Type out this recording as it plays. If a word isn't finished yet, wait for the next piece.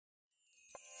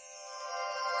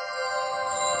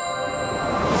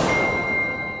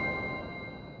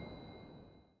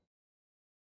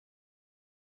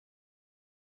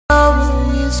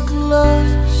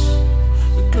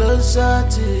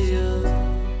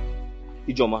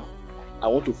Ijoma, I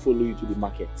want to follow you to the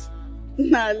market.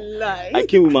 Nah lie. I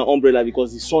came with my umbrella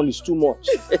because the sun is too much.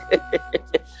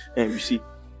 And you see,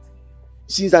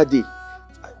 since that day,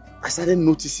 I started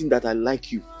noticing that I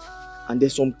like you. And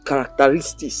there's some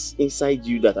characteristics inside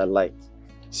you that I like.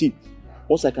 See,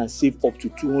 once I can save up to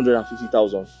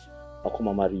 250,000, I'll come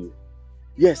and marry you.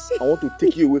 Yes, I want to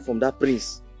take you away from that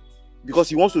prince. Because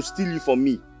he wants to steal you from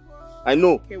me. I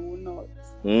know. He will not.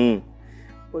 Mm.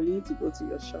 But you need to go to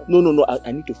your shop. No,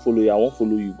 I need to follow you. I won't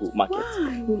follow you go market.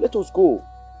 Why? No, let us go.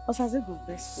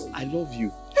 I love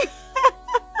you.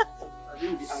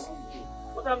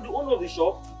 But I'm the owner of the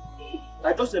shop.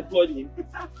 I just employed him.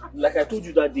 Like I told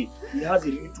you that day, he has a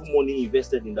little money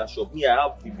invested in that shop. Me, I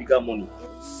have the bigger money.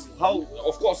 How?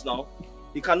 Of course now.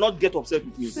 He cannot get upset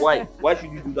with me. Why? Why should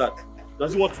he do that?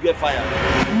 Does he want to get fired?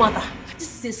 Mother,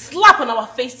 this is a slap on our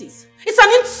faces. It's an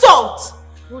insult.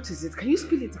 What is it? Can you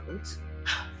spell it out?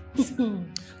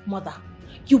 Mother,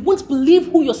 you won't believe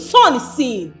who your son is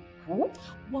seeing. Who?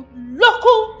 One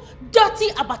local, dirty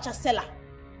abacha seller.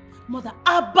 Mother,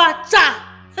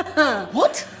 abacha!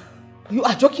 What? You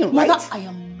are joking, right? Mother, I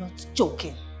am not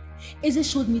joking. Eze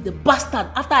showed me the bastard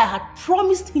after I had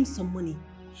promised him some money.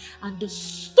 And the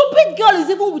stupid girl is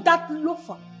even with that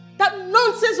loafer. That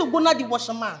nonsense Ogbonna the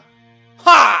washerman.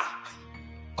 Ha!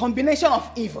 Combination of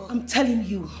evil. I'm telling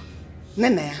you.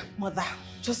 Nene, Mother,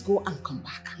 just go and come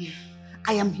back.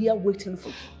 I am here waiting for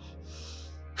you.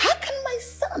 How can my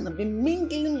son be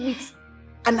mingling with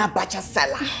an abacha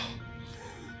seller?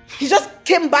 He just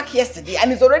came back yesterday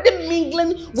and is already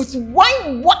mingling with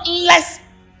one worthless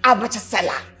abacha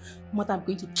seller. Mother, I'm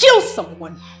going to kill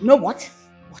someone. You know what?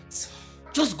 What?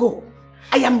 Just go.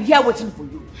 I am here waiting for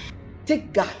you.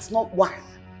 Take guards, not one.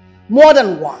 More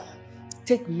than one.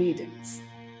 Take maidens.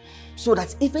 So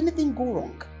that if anything go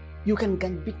wrong, you can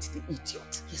beat the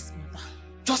idiot. Yes, Mother.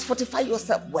 Just fortify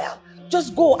yourself well.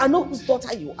 Just go. I know whose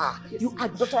daughter you are. Yes, you are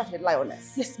the daughter of the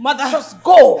lioness. Yes, Mother. Just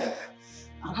go.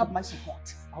 You have my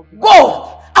support.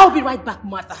 Go! I'll be right back,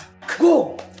 Mother.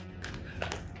 Go.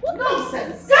 What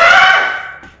nonsense?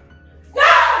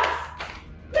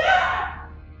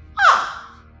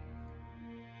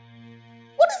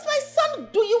 What is my son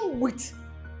doing with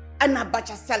an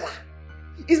abacha seller?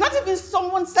 It's not even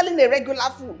someone selling a regular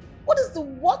food. What is the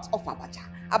what of abacha?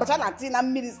 Abacha Latina,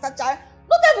 Minisacha.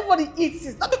 Not everybody eats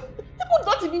it. People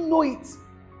don't even know it.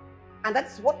 And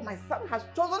that's what my son has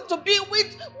chosen to be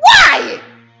with. Why?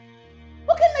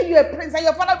 Okay, now you're a prince and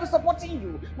your father will be supporting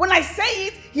you. When I say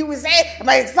it, he will say,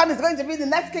 my son is going to be the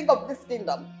next king of this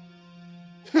kingdom.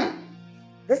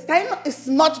 This time it's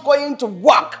not going to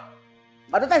work.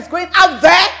 My daughter is going out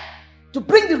there to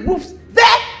bring the roofs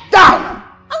there down.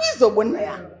 How is the one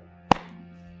there?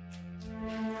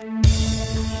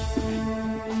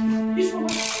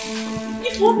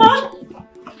 Ifoma,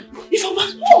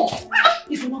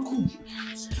 come.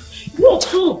 What?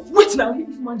 Come. Wait now.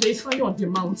 Ifoma, there is fire on the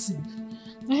mountain.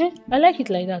 I like it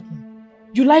like that.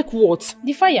 You like what?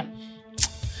 The fire.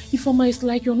 Ifoma, it's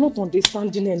like you're not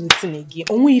understanding anything again.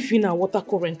 Only if you're in water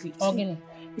currently. Okay.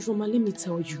 Ifoma, let me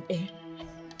tell you,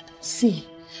 See,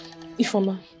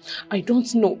 Ifoma, I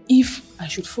don't know if I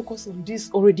should focus on this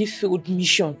already failed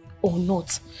mission or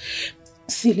not.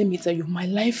 See, let me tell you, my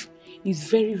life is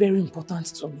very, very important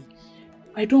to me.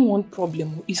 I don't want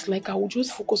problem. It's like I will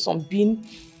just focus on being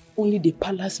only the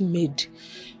palace maid.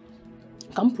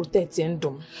 Can protect the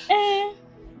endom.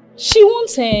 She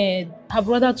wants her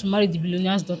brother to marry the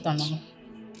billionaire's daughter now.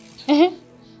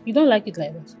 You don't like it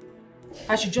like that?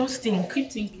 I should just think.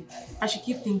 Keep thinking. I should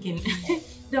keep thinking.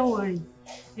 Don't worry.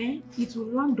 It will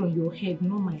land on your head,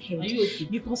 not my head. Are you okay?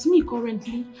 Because me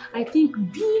currently, I think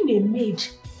being a maid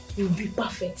will be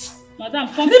perfect. Madam,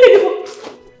 come.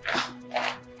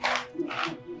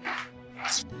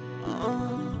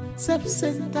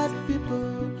 Self-centered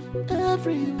people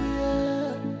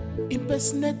everywhere,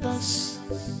 impersonators,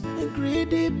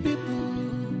 greedy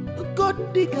people,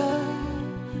 gold digger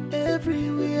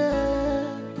everywhere,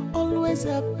 always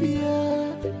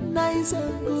appear nice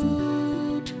and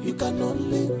good. You can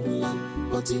only plan,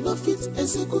 but you know fit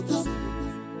execute them.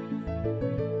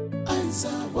 Eyes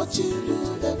are watching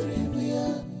you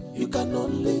everywhere. You can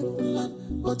only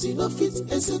plan, but you know fit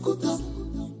execute them.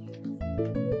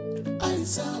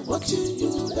 Watching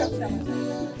you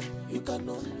everywhere. You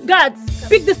cannot. Guards,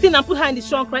 pick this thing and put her in the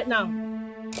trunk right now.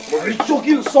 Are you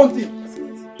joking something?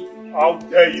 How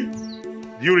dare you?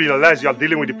 Do you realize you are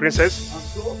dealing with the princess?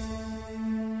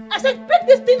 I said pick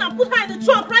this thing and put her in the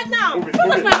trunk right now. Move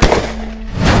it.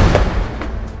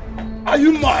 Are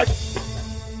you mad?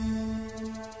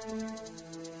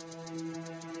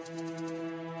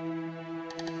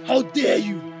 How dare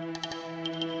you?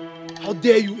 How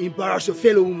dare you embarrass your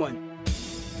fellow woman?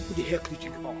 Who the heck do you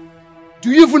think you are?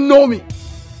 Do you even know me?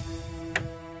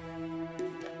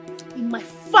 In my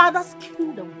father's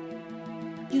kingdom,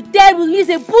 you dare release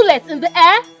a bullet in the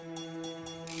air?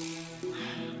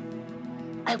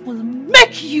 I will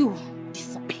make you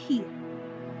disappear.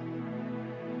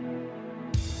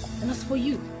 And as for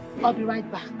you, I'll be right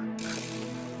back.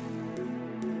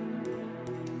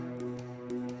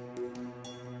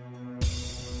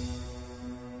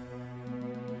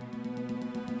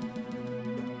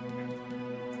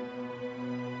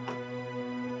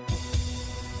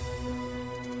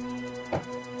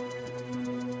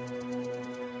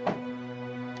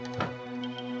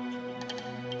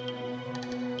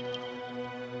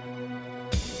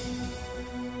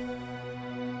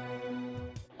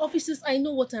 Officers, I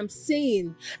know what I'm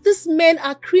saying. These men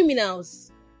are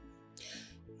criminals.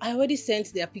 I already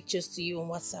sent their pictures to you on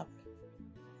WhatsApp.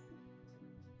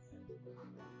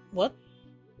 What?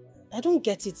 I don't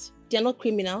get it. They're not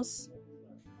criminals?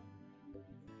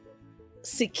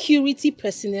 Security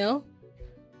personnel?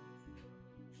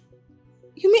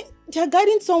 You mean they're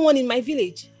guiding someone in my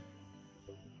village?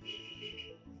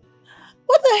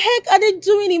 What the heck are they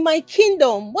doing in my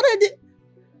kingdom? What are they...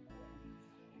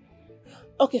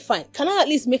 Okay, fine. Can I at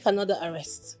least make another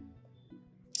arrest?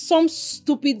 Some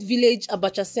stupid village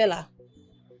abacha seller.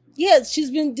 Yes, she's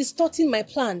been distorting my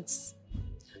plans.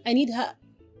 I need her.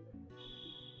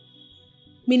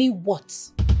 Meaning what?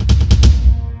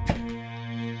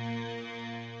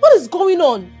 What is going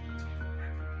on?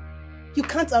 You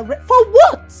can't arrest... For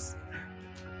what?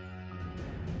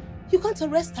 You can't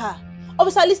arrest her.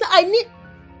 Officer, listen, I need...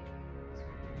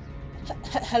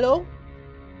 Hello?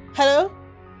 Hello?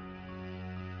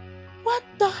 What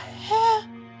the hell?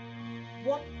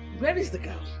 What? Where is the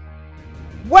girl?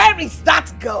 Where is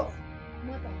that girl?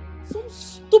 Mother, some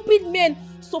stupid men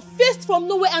surfaced from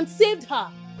nowhere and saved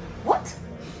her. What?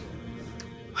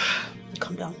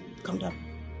 Calm down, calm down.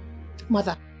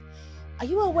 Mother, are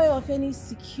you aware of any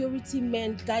security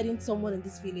men guiding someone in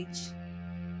this village?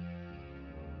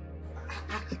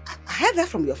 I heard that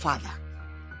from your father.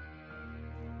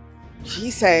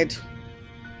 He said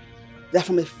they're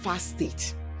from a far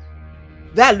state.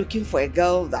 They're looking for a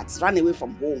girl that's run away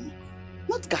from home.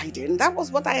 Not guiding, that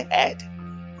was what I heard.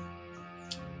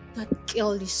 That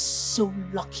girl is so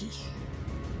lucky.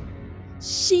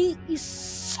 She is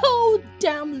so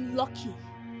damn lucky.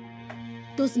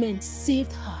 Those men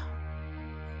saved her.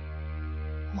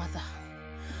 Mother,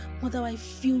 I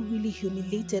feel really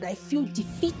humiliated. I feel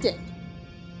defeated.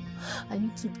 I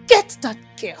need to get that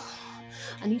girl.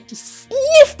 I need to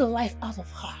sniff the life out of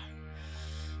her.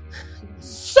 I'm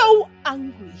so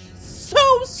angry.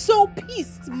 So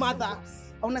pissed, Mother.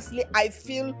 Honestly, I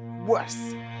feel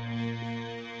worse.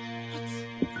 But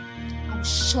I will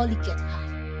surely get her.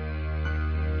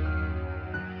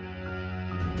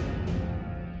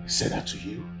 He said that to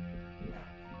you?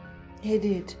 He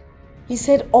did. He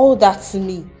said all that to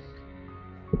me.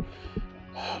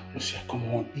 Lucia, come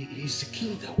on. He's the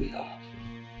king that we are.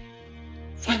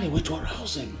 Find a way to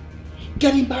arouse him.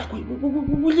 Get him back with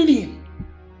Lillian.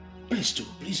 Please do.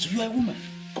 You're a woman.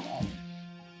 Come on.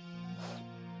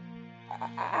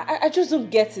 I just don't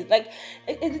get it. Like,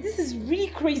 this is really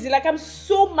crazy. Like, I'm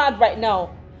so mad right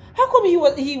now. How come he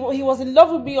was in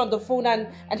love with me on the phone and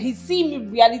he's seeing me in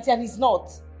reality and he's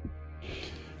not?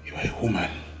 You're a woman.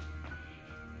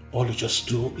 All you just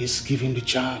do is give him the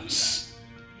chance.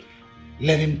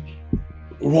 Let him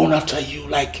run after you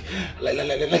like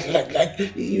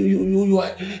you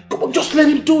are. Come on, just let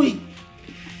him do it.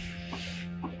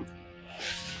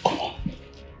 Come on.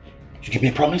 You give me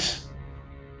a promise?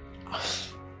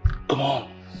 Come on.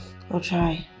 I'll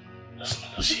try. Listen,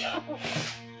 Lucia.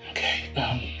 Okay.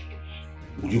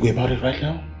 Will you go about it right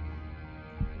now?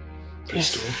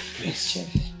 Please do. Please. Chef.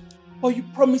 Or you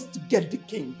promised to get the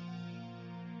king.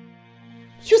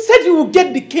 You said you will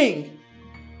get the king.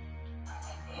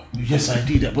 Yes, I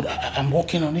did, but I'm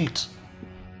working on it.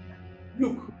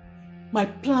 Look, my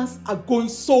plans are going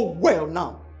so well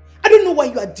now. I don't know why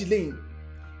you are delaying.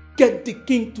 Get the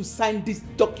king to sign this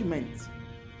document.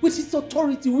 With his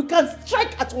authority, we can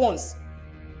strike at once.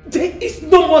 There is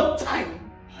no more time.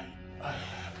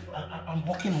 I'm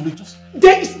working on it.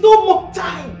 There is no more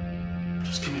time.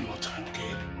 Just give me more time,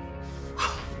 okay?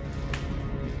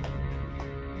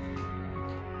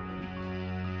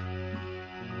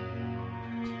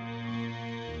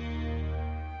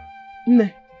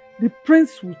 Ne, the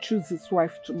prince will choose his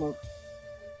wife tomorrow.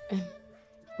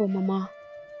 But Mama,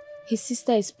 his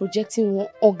sister is projecting one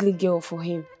ugly girl for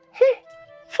him.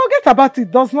 Forget about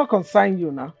it, does not concern you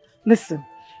now. Listen,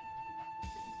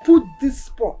 put this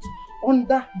spot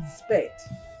under his bed.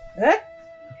 Eh?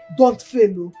 don't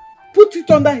fail. Oh. Put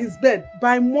it under his bed.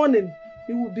 By morning,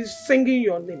 he will be singing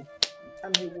your name.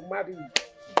 And he will marry you.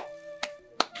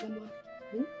 Mama,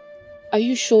 are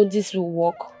you sure this will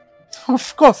work?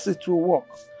 Of course it will work.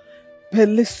 But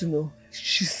listen, oh,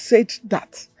 she said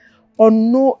that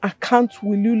on no account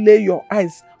will you lay your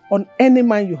eyes on any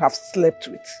man you have slept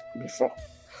with before.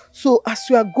 So as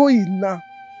you are going now,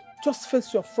 just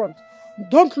face your front.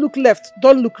 Don't look left,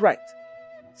 don't look right.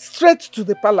 Straight to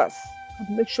the palace.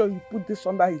 And make sure you put this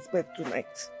under his bed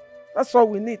tonight. That's all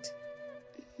we need.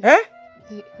 Eh?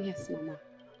 Yes, Mama.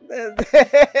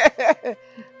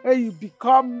 When you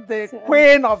become the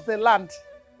queen of the land,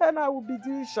 then I will be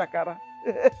doing shakara.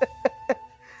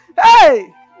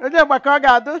 Hey! Mama.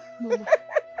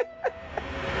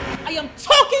 I am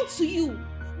talking to you.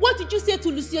 What did you say to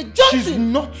Lucia Johnson? She's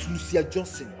not Lucia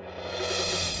Johnson.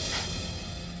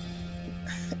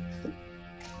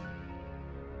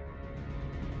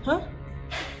 Huh?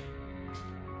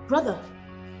 Brother,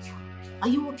 are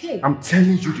you okay? I'm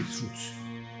telling you the truth.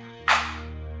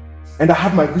 And I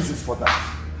have my reasons for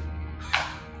that.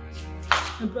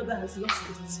 My brother has lost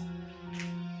it.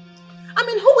 I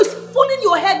mean, who is fooling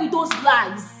your head with those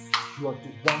lies? You are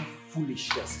the one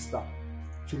foolish here, sister.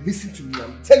 So listen to me,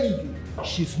 I'm telling you,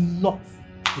 she's not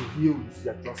the real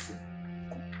Lucia Johnson.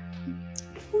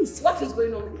 What is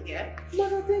going on here?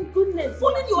 Mother, thank goodness.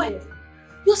 Fooling your head.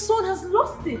 Your son has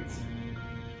lost it.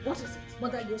 What is it?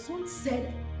 Mother, your son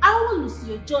said our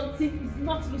Lucia Johnson is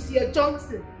not Lucia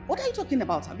Johnson. What are you talking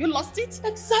about? Have you lost it?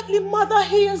 Exactly, Mother.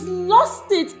 He has lost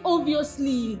it,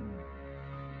 obviously.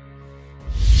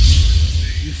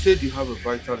 You said you have a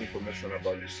vital information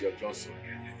about Lucia Johnson.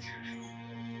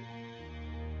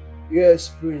 Yes,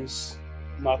 Prince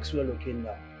Maxwell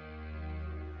Okenna.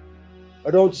 I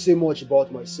don't want to say much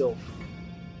about myself,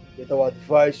 but I would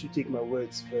advise you take my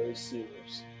words very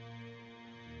serious.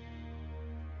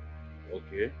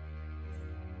 Okay.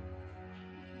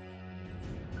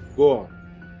 Go on.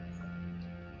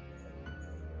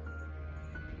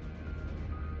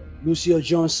 Lucia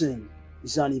Johnson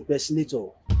is an impersonator.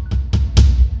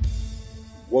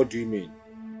 What do you mean?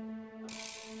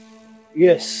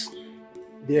 Yes,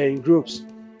 they are in groups.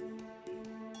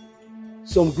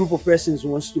 Some group of persons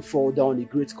wants to fall down a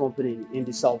great company in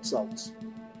the South.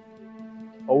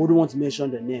 I wouldn't want to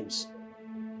mention their names.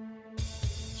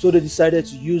 So they decided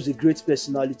to use a great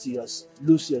personality as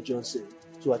Lucia Johnson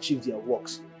to achieve their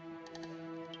works.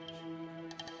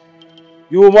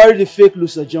 You will marry the fake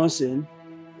Lucia Johnson,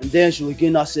 and then she will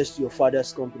gain access to your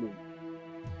father's company.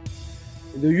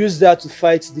 And they'll use that to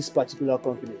fight this particular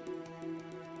company.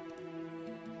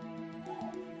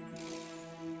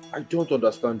 I don't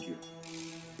understand you.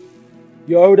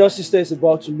 Your older sister is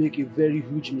about to make a very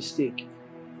huge mistake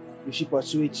if she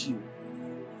persuades you.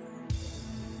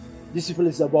 This people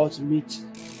is about to meet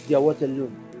their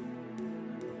Waterloo.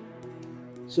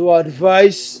 So I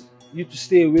advise you to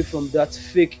stay away from that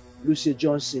fake Lucia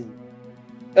Johnson.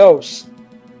 Else,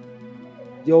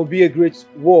 there will be a great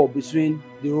war between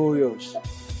the royals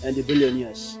and the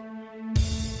billionaires.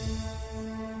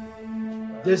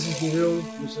 This is the real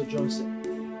Lucia Johnson.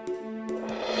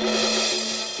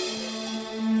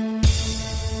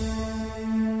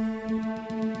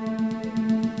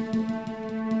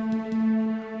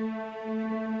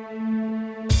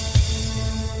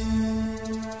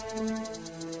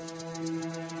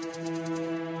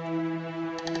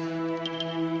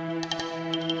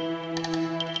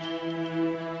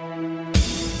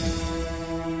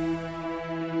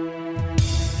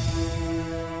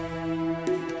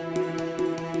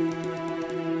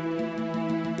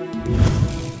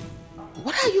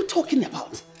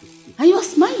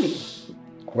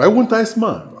 Why wouldn't I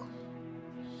smile?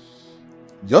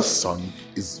 Your son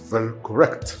is very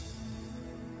correct.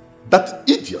 That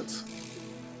idiot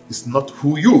is not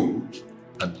who you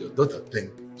and your daughter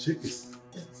think she is.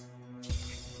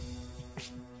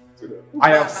 I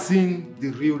have seen the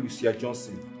real Lucia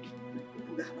Johnson.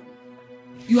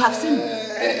 You have seen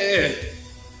it?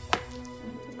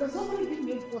 Can somebody give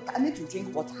me water? I need to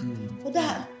drink water. But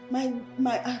that, my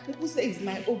people say it's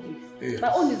my ovaries. Yes.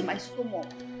 My own is my stomach.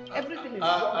 Everything is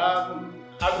wrong.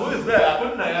 And who is there?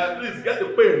 Please get the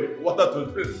pain water to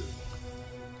drink.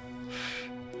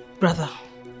 Brother,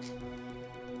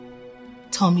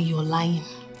 tell me you're lying.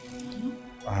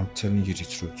 I'm telling you the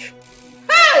truth.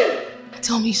 Hey!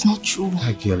 Tell me it's not true.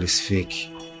 That girl is fake.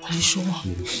 Are you sure?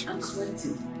 Yes. I'm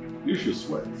sweating. You should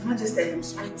sweat. I just said I'm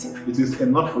sweating. It is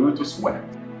enough for you to sweat.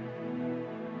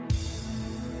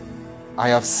 I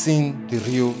have seen the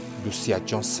real Lucia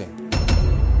Johnson.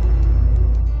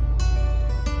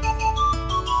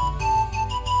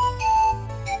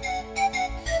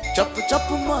 Chop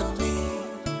money,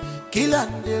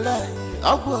 Kilandira,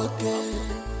 Awoke,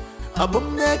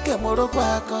 Abumneke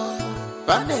Morobaka,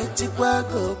 Paneti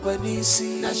Quago,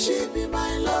 Panisi, now she be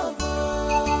my lover.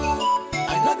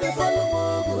 I know they follow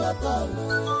Mogu at all.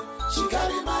 She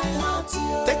carry my heart,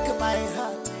 take my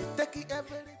heart, take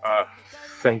everything.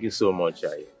 Thank you so much.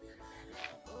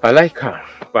 I like her,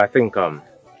 but I think I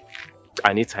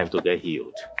need time to get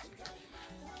healed.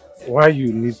 Why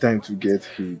you need time to get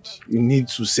healed? You need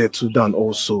to settle down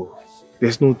also.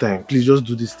 There's no time. Please just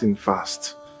do this thing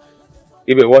fast.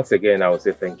 Ibe, once again, I will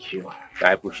say thank you.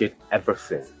 I appreciate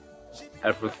everything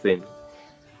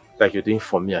that you're doing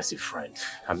for me as a friend.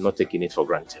 I'm not taking it for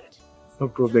granted. No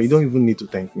problem. You don't even need to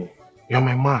thank me. You're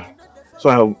my man.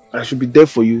 So I should be there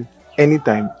for you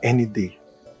anytime, any day.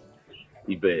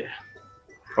 Ibe,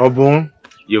 Obun,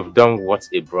 you've done what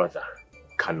a brother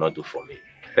cannot do for me.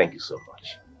 Thank you so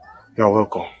much. You're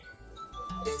welcome.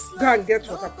 Go and get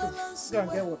waterproof. Go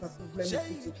and get waterproof. Let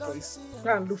me put it for you.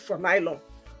 Go and look for nylon.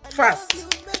 Fast.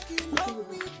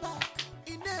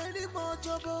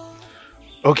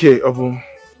 Okay, Obun.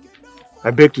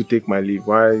 I beg to take my leave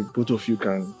while both of you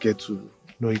can get to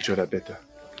know each other better.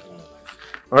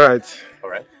 Alright.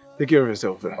 Alright. Take care of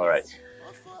yourself. Alright.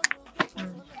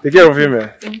 Take care of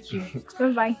him. Thank you.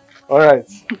 Bye-bye. Alright.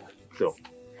 So,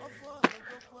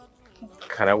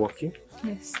 can I walk you?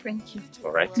 Yes, thank you.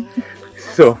 Alright.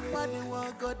 So,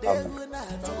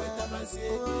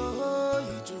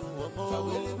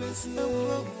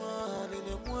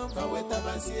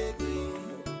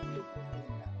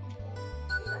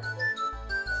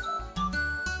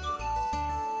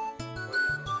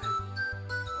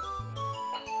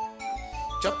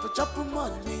 Chop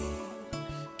money,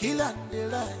 kill and the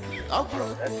line, I'll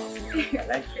broke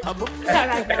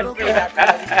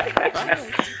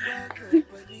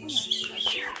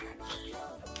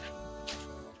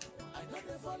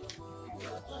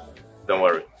don't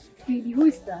worry. Baby, who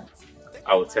is that?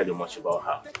 I will tell you much about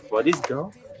her. But this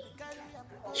girl,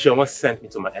 she almost sent me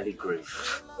to my early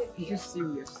grave. Are you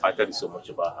serious? I'll tell you so much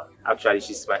about her. Actually,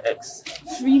 she's my ex.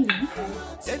 Really?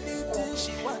 anything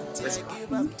she wants, I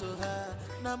give up to her.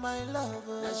 Now my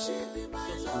lover, she be my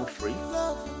Feel free.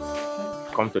 lover.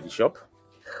 Come to the shop.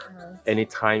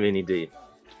 Anytime, any day.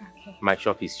 Okay. My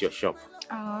shop is your shop.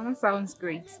 Oh, that sounds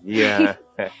great. Yeah.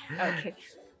 Okay.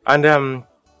 And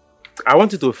I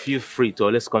want you to feel free to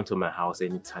always come to my house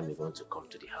anytime you want to come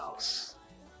to the house.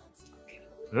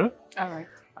 Hmm? All right.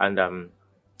 And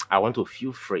I want to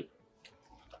feel free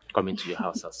coming to your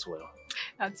house as well.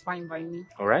 That's fine by me.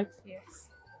 All right? Yes.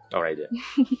 All right then.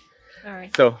 All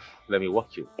right. So let me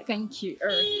walk you. Thank you.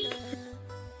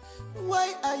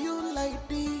 Why are you like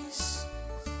this,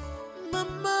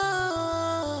 Mama?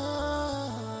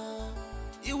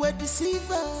 You were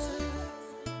deceiver,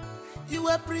 you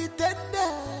were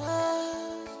pretender.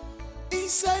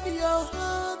 Inside your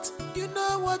heart, you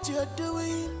know what you're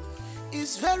doing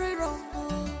is very wrong.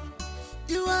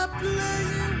 You are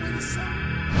playing with some.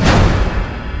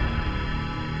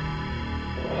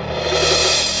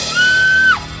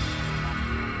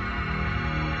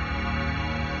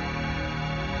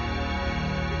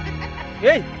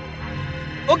 Hey!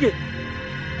 Okay!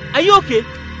 Are you okay?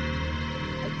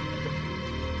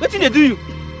 What did they do you?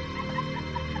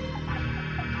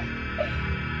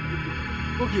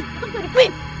 Okay. Come to the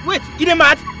queen! Wait, you dey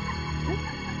mad?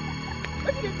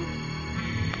 What did they do?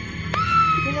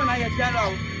 Come on, I tell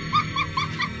you.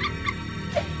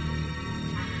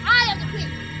 I am the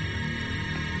queen!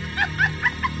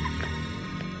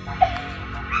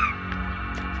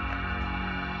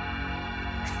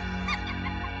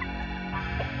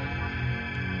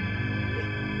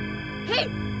 Hey!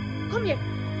 Come here!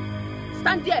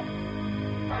 Stand there!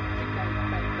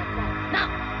 Now!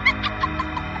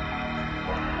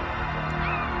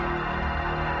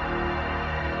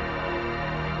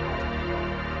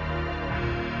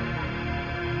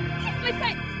 My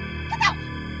friends! Get out!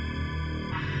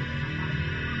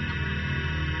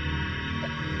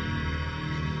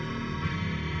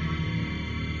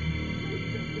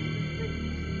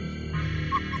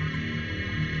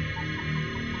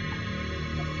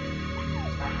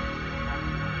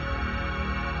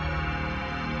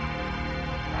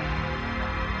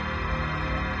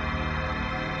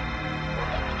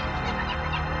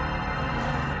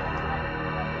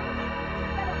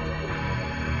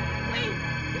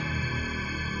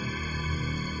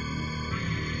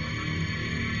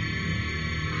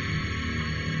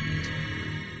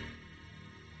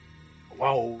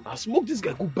 Wow, I smoked this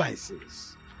guy goodbye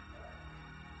since.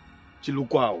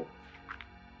 Chilukwa.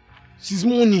 Since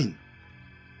morning.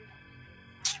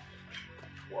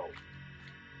 Wow.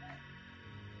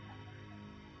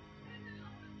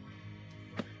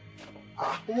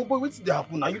 Oh boy, what's the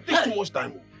happen now? You take too much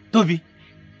time. Toby,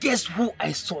 guess who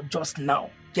I saw just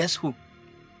now? Guess who?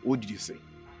 What did you say?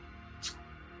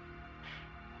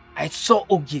 I saw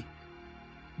Oge.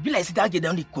 Be like that girl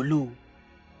down the colo.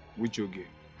 Which Oge?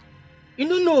 You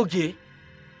don't know Oge?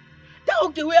 That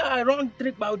Oge where I run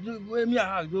trick about where me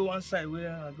I go one side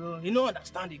where I go. You don't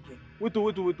understand again. Wait.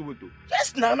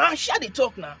 Yes, now share the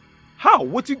talk now. How?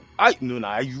 What you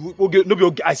you Oge? No be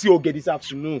Oge. I see Oge this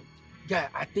afternoon. Yeah,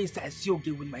 I think I see Oge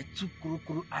with my two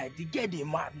kuru eye. The girl they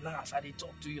mad now as I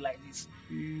talk to you like this.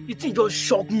 The thing just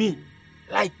shocked me.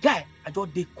 Like guy, I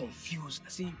just dey confused.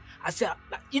 I say,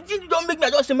 like, you think you don't make me, I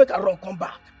just say make her run come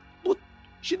back. But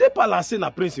she dey palace say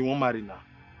na prince in one marry now.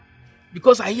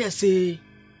 Because I hear say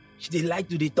she dey like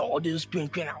to dey talk all those queen.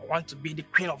 I want to be the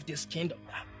queen of this kingdom.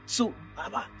 So,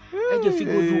 Baba, I just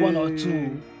figure do one or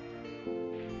two.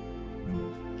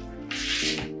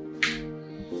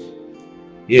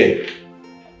 Yeah.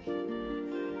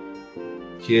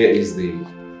 Here is the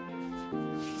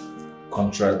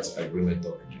contract agreement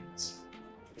document.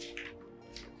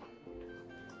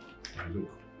 Look.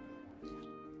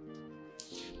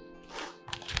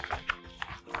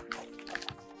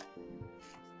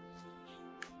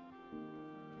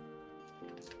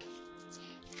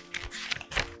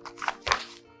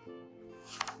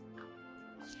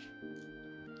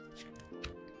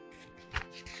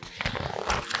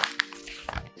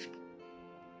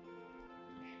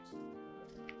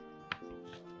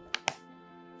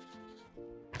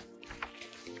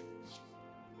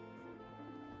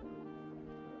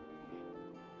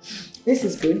 This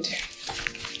is good.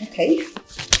 Okay.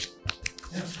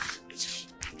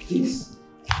 Please.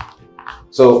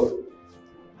 So,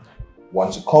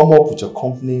 once you come up with your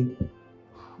company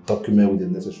document with the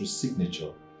necessary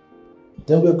signature,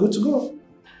 then we're good to go.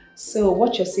 So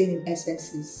what you're saying in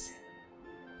essence is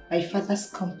my father's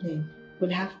company will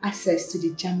have access to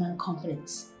the German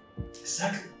companies.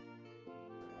 Exactly.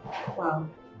 Wow.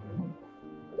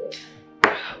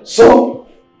 So,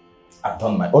 I've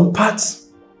done my own part.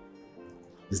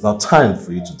 It's now time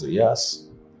for you to do yours.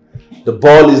 The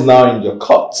ball is now in your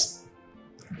court.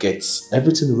 Get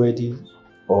everything ready,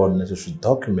 all necessary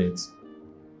documents,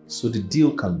 so the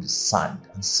deal can be signed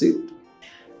and sealed.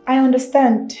 I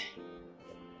understand.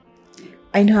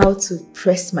 I know how to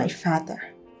press my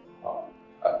father.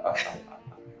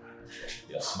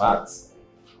 You're smart.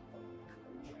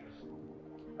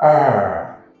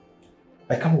 I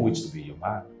can't wait to be your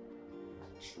man.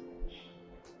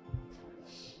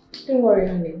 Don't worry,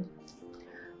 honey.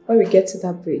 When we get to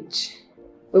that bridge,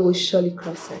 we will surely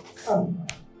cross it. Come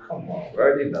on, we're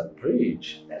already in that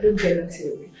bridge. I don't get that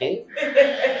to me.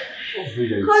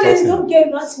 Collins, don't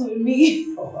get that with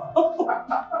me. We're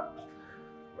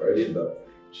already in that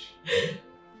bridge. Hey.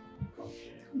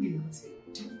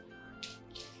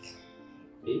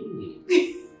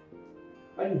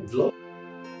 Are you vlog?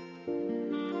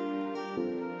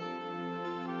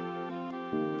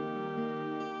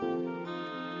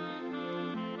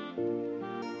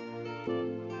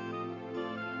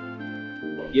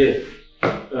 Yeah.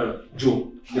 Joe,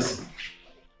 listen.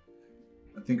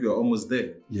 I think we're almost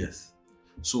there. Yes.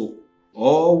 So,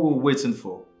 all we're waiting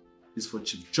for is for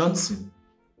Chief Johnson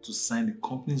to sign the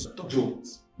company's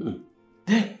documents. Then,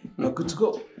 we're good to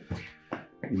go.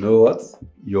 You know what?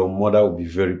 Your mother will be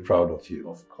very proud of you.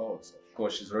 Of course,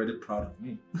 she's already proud of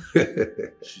me.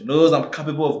 She knows I'm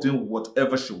capable of doing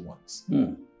whatever she wants.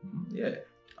 Yeah.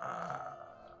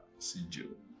 See,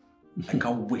 Joe, I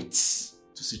can't wait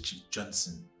to see Chief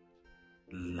Johnson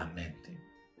lamenting.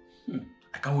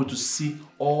 I can't wait to see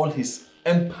all his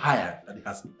empire that he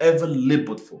has ever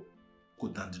labored for go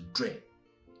down the drain,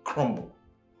 crumble.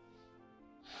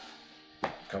 I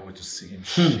can't wait to see him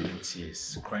shedding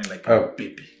tears, crying like a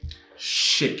baby,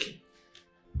 shaking.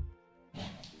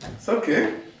 It's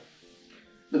okay.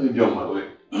 Let me be on my way.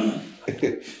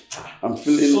 I'm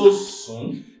feeling... So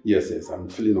soon? Yes, I'm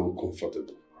feeling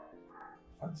uncomfortable.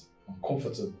 What?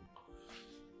 Uncomfortable?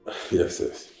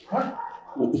 Yes. What?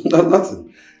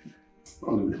 Nothing.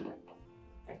 Only.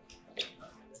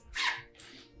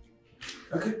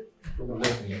 Okay.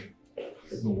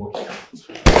 Let me walk.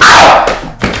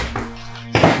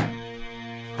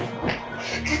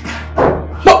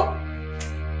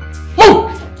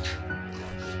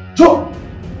 Joe!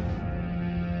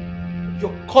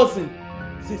 Your cousin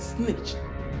is a snitch.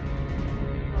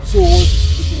 So what's the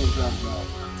situation on ground now?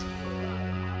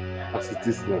 As it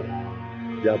is now,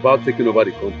 they're about taking over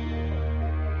the company.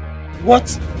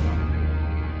 What?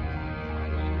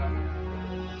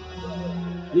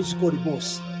 I need to call the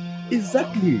boss.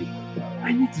 Exactly.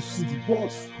 I need to see the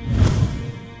boss.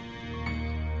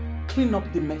 Clean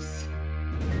up the mess.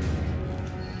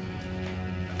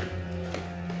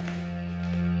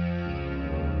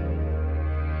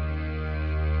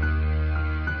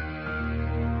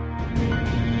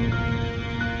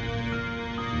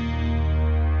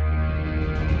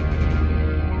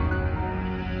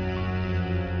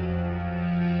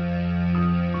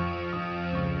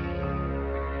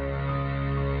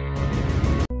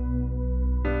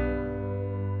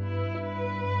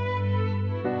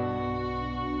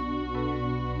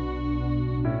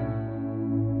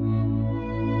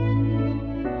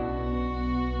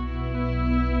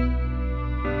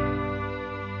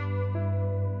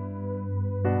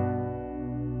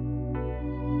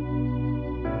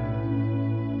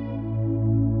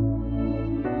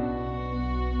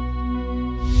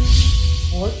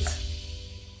 What?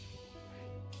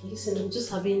 Listen, I'm just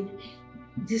having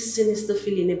this sinister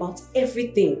feeling about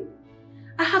everything.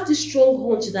 I have this strong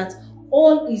hunch that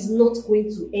all is not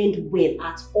going to end well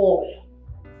at all.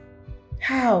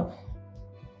 How?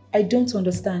 I don't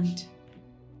understand.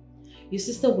 Your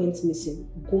sister went missing,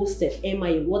 ghosted,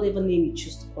 MIA, whatever name you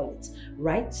choose to call it,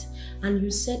 right? And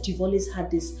you said you've always had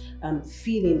this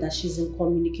feeling that she's in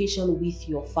communication with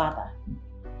your father.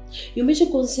 Your major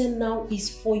concern now is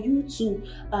for you to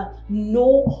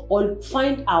know or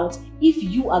find out if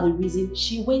you are the reason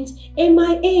she went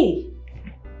MIA.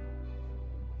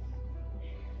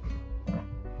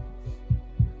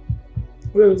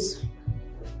 Rose.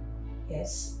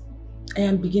 Yes? I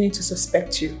am beginning to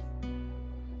suspect you.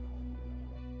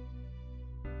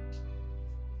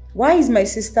 Why is my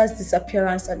sister's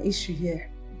disappearance an issue here?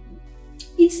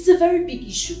 It's a very big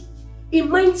issue. A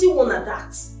mighty one at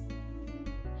that.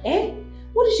 Eh?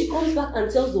 What if she comes back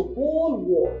and tells the whole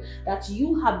world that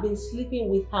you have been sleeping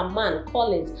with her man,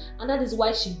 Collins, and that is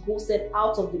why she ghosted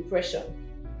out of depression?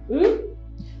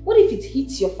 What if it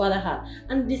hits your father hard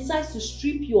and decides to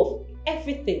strip you of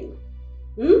everything?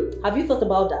 Have you thought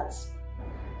about that?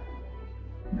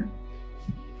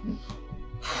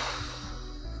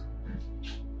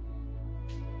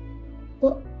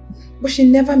 But she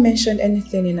never mentioned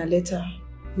anything in her letter.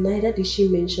 Neither did she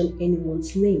mention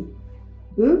anyone's name.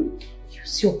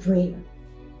 Use your brain.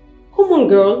 Come on,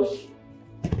 girl.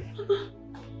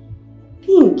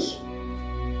 Think.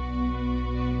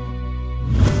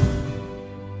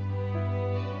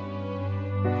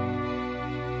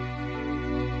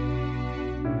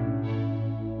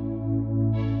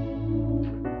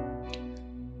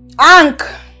 Hank!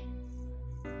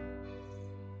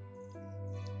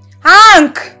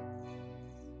 Hank!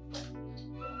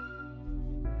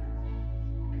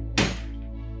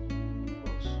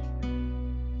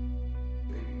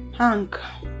 Hank.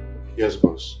 Yes,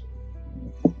 boss.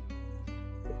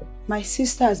 My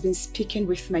sister has been speaking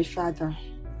with my father.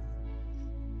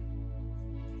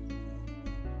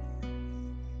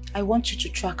 I want you to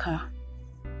track her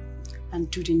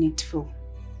and do the needful.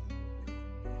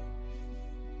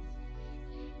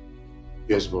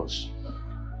 Yes, boss.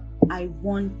 I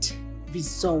want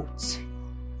results.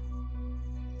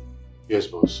 Yes,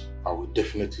 boss. I will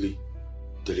definitely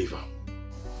deliver.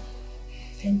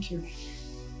 Thank you.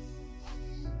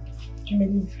 You may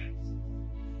leave.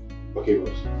 Okay, boss.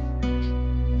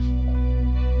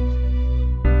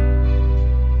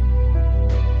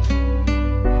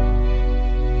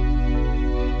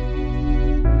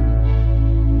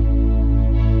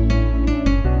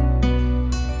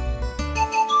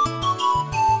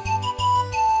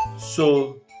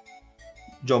 So,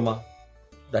 Joma,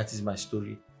 that is my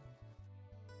story.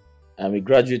 I'm a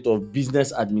graduate of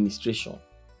business administration.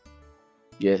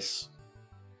 Yes.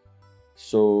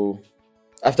 So,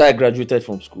 after I graduated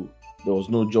from school, there was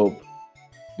no job.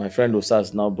 My friend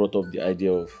Osas now brought up the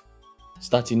idea of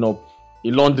starting up a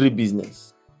laundry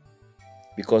business.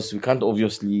 Because we can't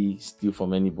obviously steal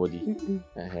from anybody.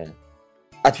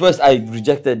 At first, I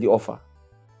rejected the offer.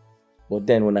 But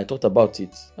then when I thought about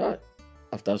it,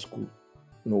 after school,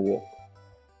 no work.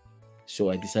 So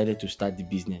I decided to start the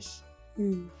business.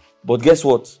 But guess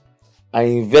what? I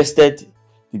invested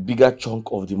the bigger chunk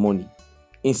of the money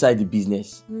inside the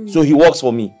business. So he works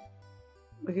for me.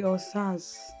 But he also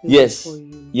has Yes. for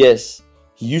you. Yes.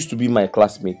 He used to be my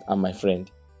classmate and my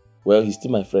friend. Well, he's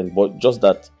still my friend, but just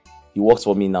that he works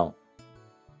for me now.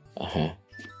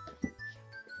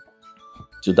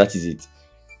 So that is it.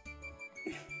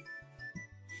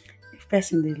 If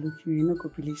person they look you no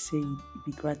go really say you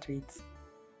be graduate.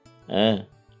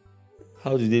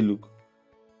 How did they look?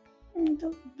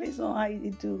 Based on how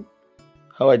you do.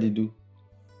 How I did do?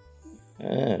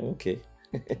 Okay.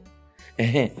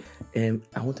 I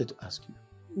wanted to ask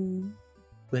you,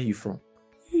 where are you from?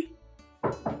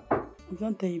 I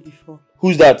don't tell you before.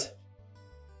 Who's that?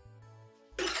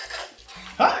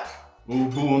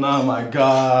 Oh, my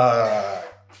God.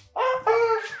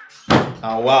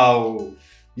 Wow.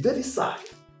 You did this side.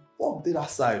 What did that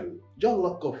side? Just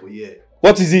lock up for you.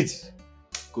 What is it?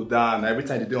 Go down. Every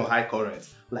time they do on high current.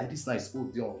 Like this night,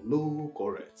 supposed to be on low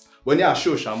current. When you are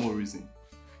sure, Shamo reason.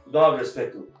 Don't have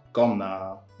respect. Come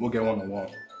now. We'll get one-on-one.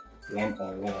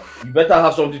 One-on-one. You better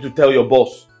have something to tell your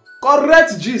boss.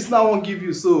 Correct gist now won't give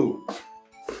you so.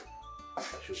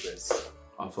 Show press.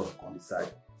 I'm sorry, on the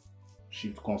side.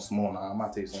 Shift come small now. I'm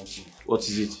gonna tell you something. What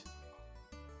is it?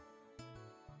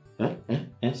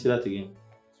 Say that again.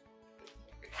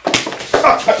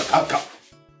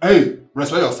 Hey,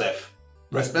 respect yourself.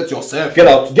 Respect yourself. Get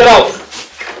out. Get out.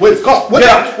 Wait, come. Wait. Get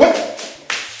out. Wait.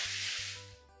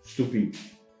 Stupid.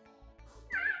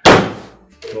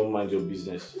 Don't mind your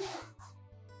business.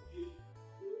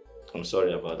 I'm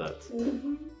sorry about that.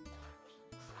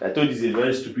 I told you he's a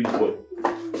very stupid boy.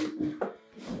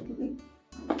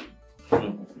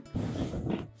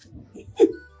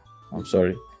 I'm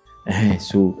sorry.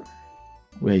 So,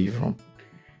 where are you from?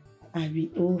 I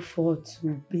be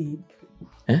 042, babe.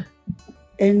 Eh?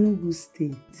 Enugu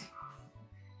State.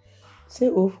 Say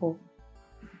 04.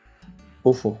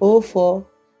 04. 04.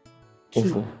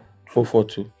 04.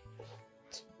 042.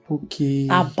 Okay.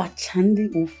 Abachandi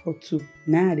 042.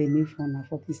 Now they make for na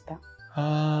 40 star.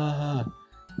 Ah,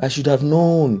 I should have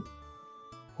known.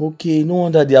 Okay, no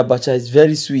wonder the abacha is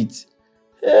very sweet.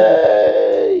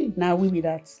 Hey! Now we with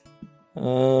that.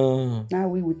 Now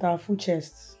we with our full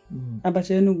chest.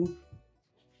 Abacha Enugu.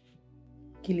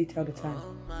 Kill it all the time.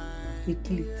 We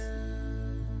kill it.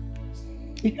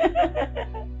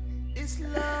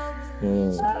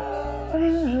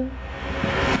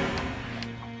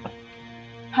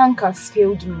 Hank has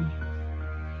failed me.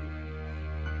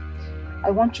 I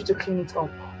want you to clean it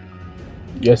up.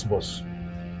 Yes, boss.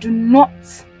 Do not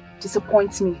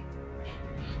disappoint me.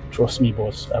 Trust me,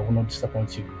 boss. I will not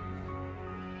disappoint you.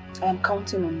 I am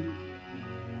counting on you.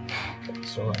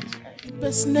 It's alright.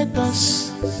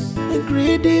 Business,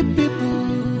 greedy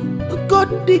people,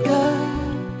 God digger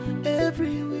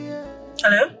everywhere.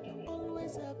 Hello?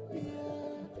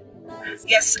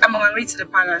 Yes, I'm on my way to the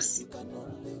palace.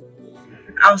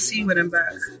 I'll see you when I'm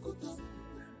back.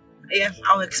 Yeah,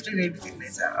 I'll explain everything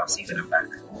later. I'll see you when I'm back.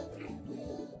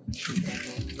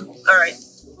 Alright.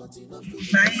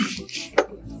 Bye.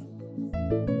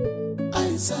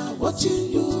 Eyes are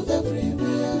watching you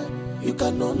everywhere. You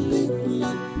can only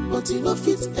plan, but you no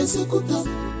fit execute them.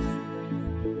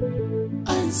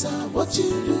 Eyes are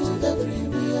watching you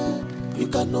everywhere. You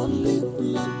can only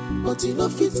plan, but you no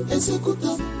fit execute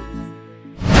them.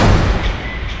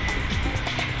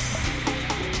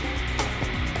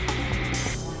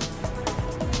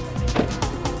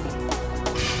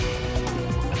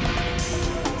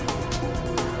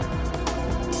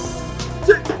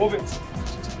 Move it.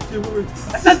 Move it.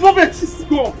 I said move it.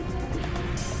 Go.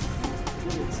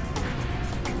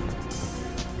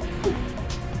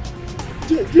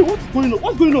 Jay, what's going on?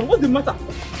 What's going on? What's the matter?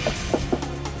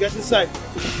 Get inside.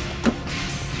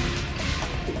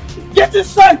 Get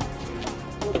inside!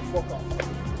 Motherfucker.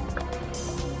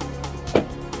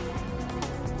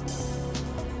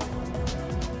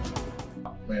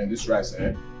 Man, this rice,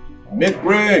 make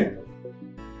brain.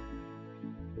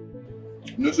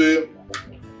 You know, say,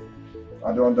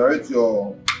 I don't underrate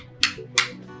your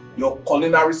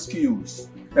culinary skills.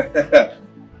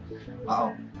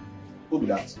 Who be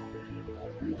that?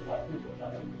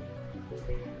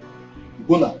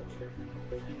 Bona,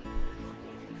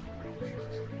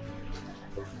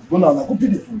 now go be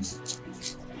the food.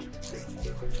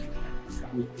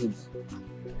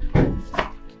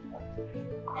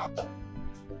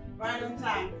 Right on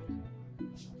time.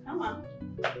 Come on.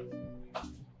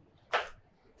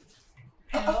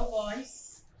 Hello,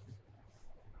 boys.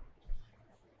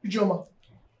 Ijoma.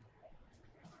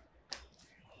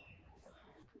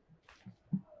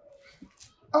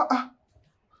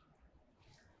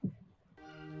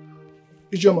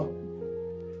 Ijoma.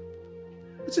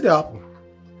 What's it happen?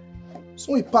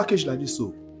 So a package like this,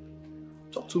 so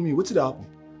talk to me. What's it happen?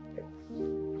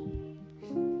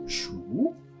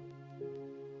 True.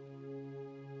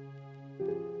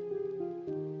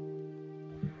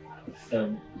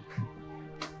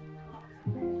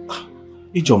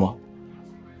 Ijoma.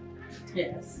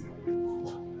 Yes.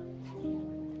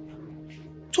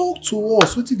 Talk to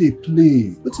us. What did they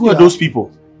play? Who are those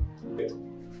people?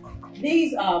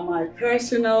 These are my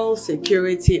personal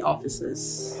security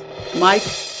officers, Mike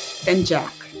and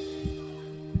Jack.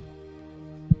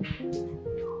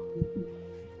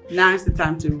 Now is the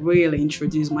time to really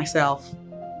introduce myself.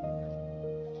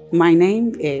 My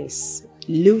name is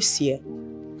Lucia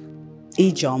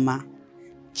Ijoma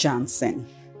Johnson,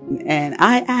 and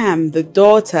I am the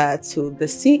daughter to the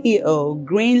CEO,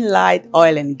 Greenlight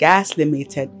Oil and Gas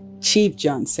Limited, Chief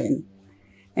Johnson,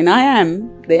 and I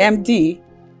am the MD,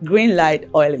 Greenlight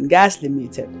Oil and Gas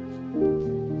Limited.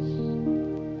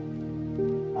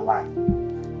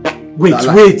 Wait.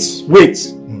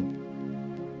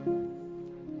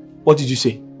 What did you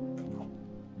say?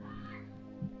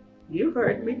 You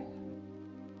heard me.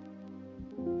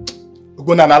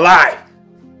 Gonna lie.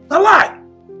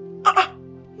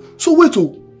 So wait,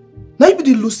 now you be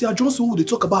the Lucia Johnson who they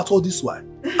talk about all this while.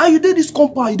 And you did this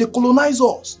compound, they colonize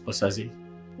us. Osazi.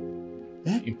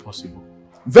 Impossible.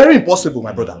 Very impossible,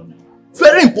 my brother.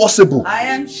 Very impossible. I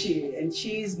am she, and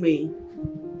she is me.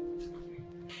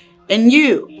 And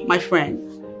you, my friend,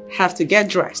 have to get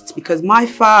dressed because my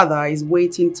father is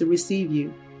waiting to receive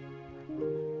you.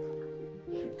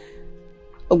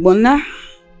 Ogbonna,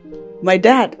 my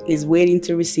dad is waiting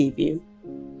to receive you.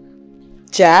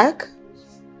 Jack,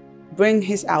 bring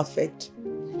his outfit.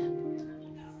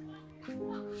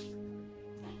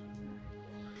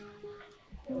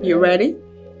 You ready?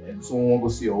 Someone want to go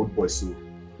see your old boy soon.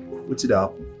 What's it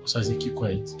happen? So I say, keep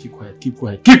quiet, keep quiet, keep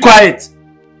quiet, keep quiet!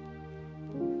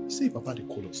 Say Papa they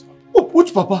call us. Oh,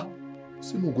 which Papa?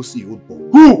 Say no go see your old boy.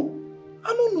 Who?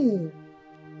 I don't know.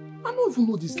 I don't even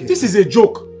know this guy. This is a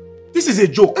joke. This is a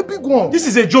joke. A big one. This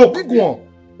is a joke. Big one.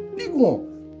 Big one.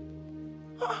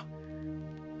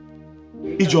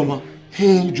 Ijoma.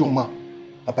 Hey, Ijoma.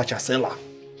 Abacha seller.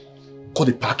 Call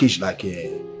the package like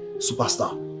a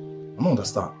superstar. I don't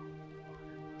understand.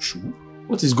 Sure.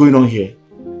 What is going on here?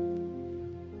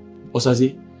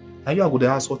 Osaze? Now you are going to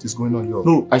ask what is going on here.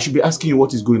 No, I should be asking you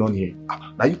what is going on here.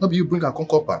 Now you bring a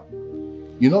copper.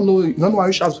 You don't know how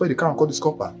you shout before the car and call this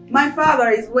copper. My father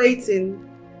is waiting.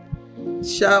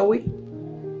 Shall we?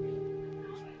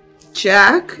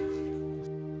 Jack?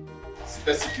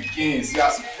 Specific king, see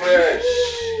us fresh.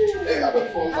 Hey, I don't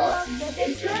fall back.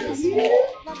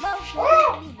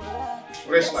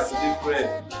 Fresh like a deep bread.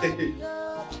 Hey.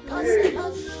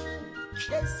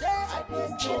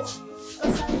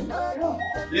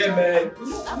 Yeah, man.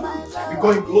 We're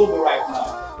going global right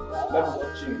now. Level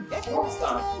watching.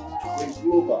 Understand? We're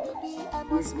global.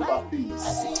 We're global things.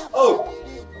 Oh,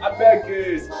 I beg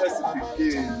you, specific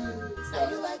king.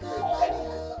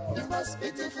 The most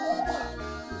beautiful girl.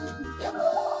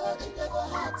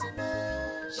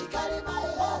 She carry my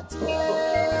heart.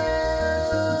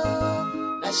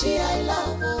 Now she I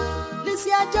love.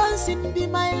 Lucia Johnson be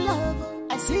my love.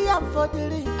 I see her for the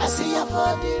ring. I see her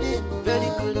for the ring. Very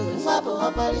close.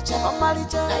 Omaricha.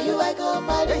 Now you I go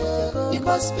marry. The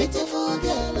most beautiful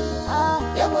girl.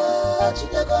 Yawo, she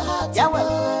go heart. Yawo,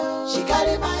 she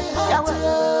carry my heart.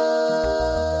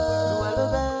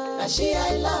 Now she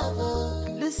I love.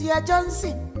 Lucia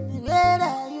Johnson, where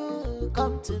are you?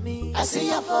 Come to me. I see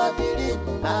her for the ring.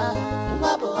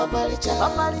 Omaricha.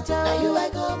 Now you I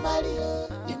go marry.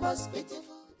 The most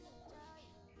beautiful.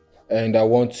 And I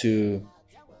want to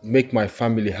make my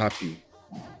family happy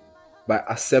by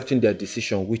accepting their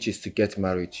decision, which is to get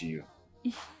married to you.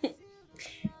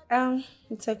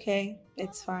 It's okay.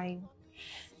 It's fine.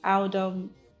 I'll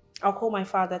call my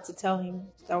father to tell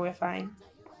him that we're fine.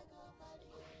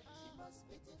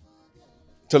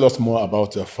 Tell us more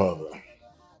about your father.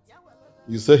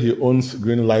 You say he owns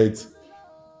Greenlight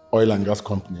Oil and Gas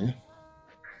Company.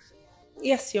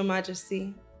 Yes, Your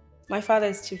Majesty. My father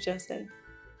is Chief Johnson.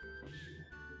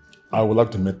 I would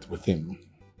like to meet with him.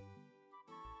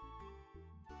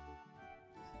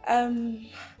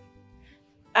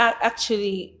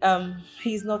 Actually,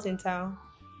 he's not in town.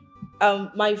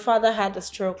 My father had a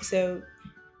stroke, so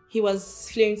he was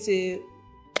flown to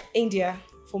India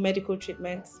for medical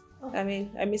treatment. Oh. I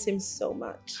mean, I miss him so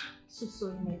much. So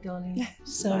sorry, my darling.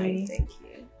 Sorry. Thank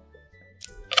you.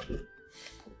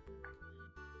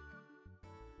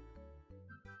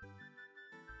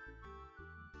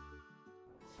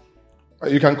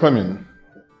 You can come in.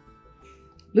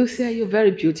 Lucia, you're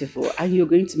very beautiful and you're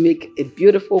going to make a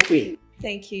beautiful queen.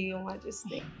 Thank you, Your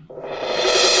Majesty.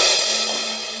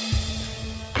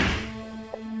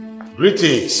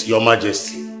 Greetings, Your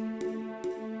Majesty.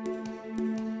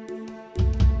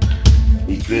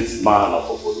 The great man of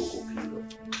Oboloko Kingdom.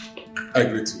 I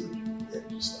greet you.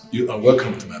 You are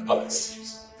welcome to my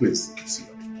palace. Please, sit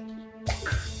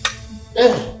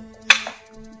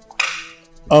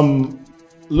down.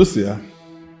 Lucia,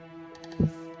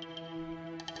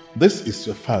 this is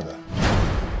your father.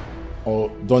 Or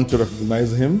don't you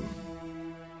recognize him?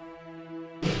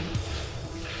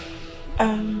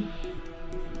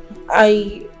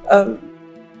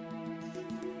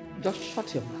 Just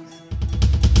shut your mouth.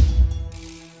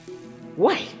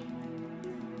 Why?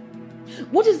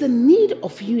 What is the need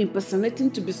of you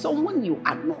impersonating to be someone you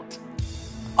are not?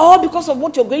 All because of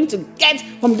what you're going to get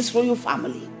from this royal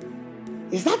family?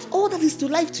 Is that all that is to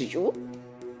life to you?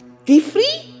 Be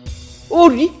free?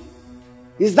 Ori?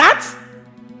 Is that?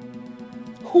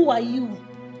 Who are you?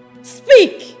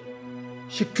 Speak!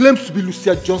 She claims to be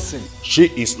Lucia Johnson.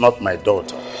 She is not my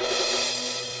daughter.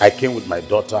 I came with my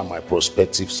daughter and my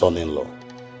prospective son-in-law.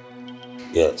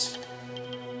 Yes.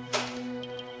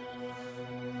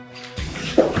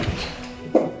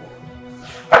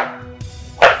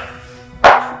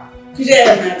 Good day,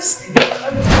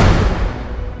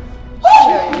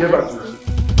 Your Majesty.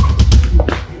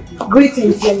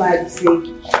 Greetings, Your Majesty.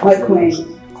 My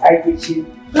queen, I greet you.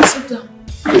 Let's sit down.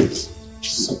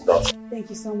 Sit down. Thank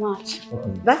you so much.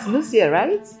 Okay. That's Lucia,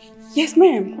 right? Yes,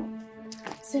 ma'am.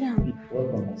 Sit down.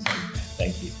 Welcome.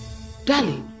 Thank you.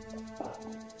 Darling,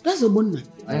 that's a woman.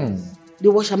 The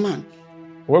washerman.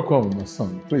 Welcome, my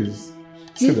son. Please,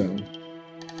 sit down.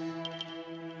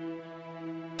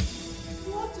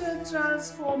 What a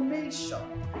transformation.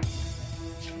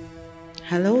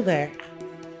 Hello there,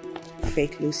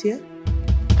 fake Lucia.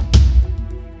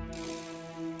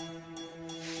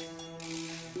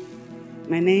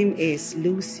 My name is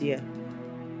Lucia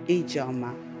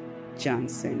Ijoma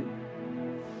Johnson.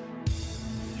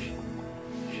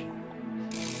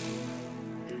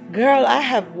 Girl, I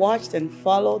have watched and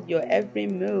followed your every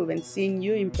move and seen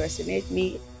you impersonate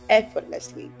me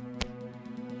effortlessly.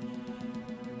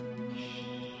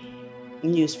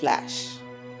 Newsflash.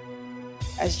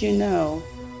 As you know,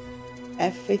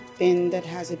 everything that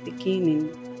has a beginning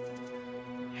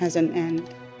has an end.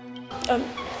 I'm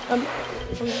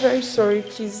very sorry,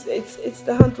 please. It's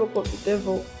the handwork of the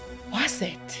devil. Was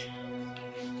it?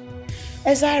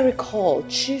 As I recall,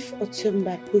 Chief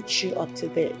Otumba put you up to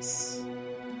this.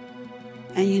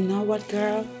 And you know what,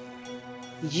 girl?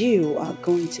 You are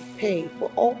going to pay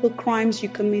for all the crimes you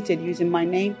committed using my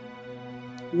name,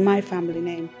 my family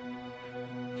name.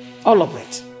 All of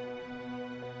it.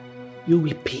 You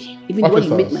will pay. Even when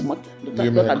you make my mother.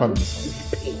 You may come.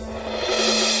 Pay.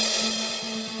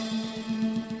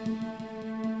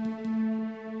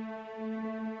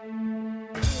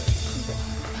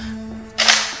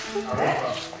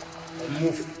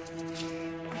 Move.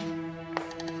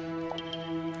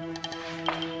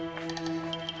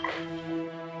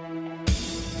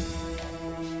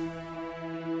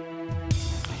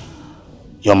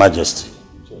 Your Majesty,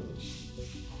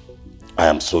 I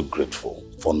am so grateful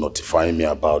for notifying me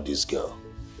about this girl.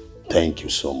 Thank you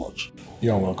so much.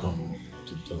 You're welcome,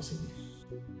 Chief Johnson.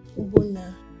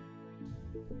 Ubona,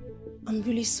 I'm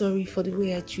really sorry for the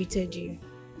way I treated you.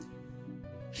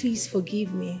 Please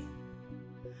forgive me.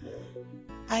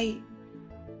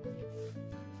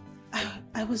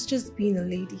 I was just being a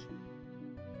lady.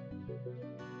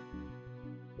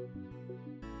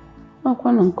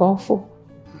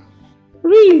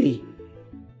 Really?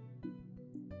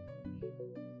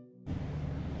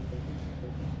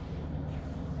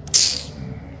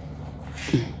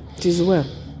 It is well.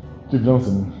 Chief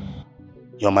Johnson.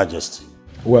 Your Majesty.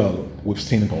 Well, we've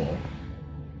seen it all.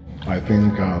 I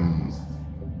think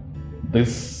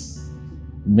this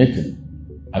meeting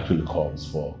actually calls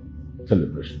for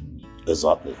celebration.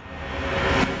 Exactly.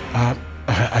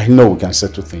 I know we can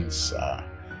settle things.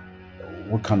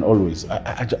 We can always.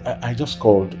 I just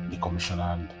called the commissioner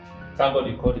and... Thank God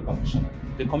you called the commissioner.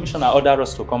 The commissioner ordered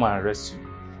us to come and arrest you.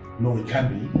 No, it can't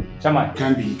be. Chairman. It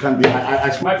can't be. It can't be.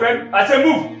 My friend, I say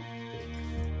move!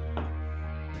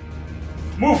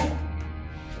 Move!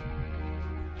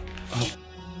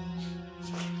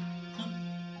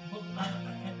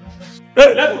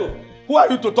 Hey, let's go! Who are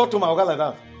you to talk to my guy like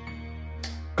that?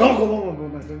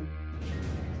 Come, my friend.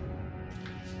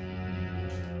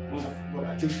 Well, I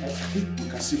think we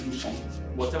can still do something.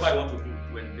 Whatever I want to do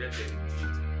when they're there.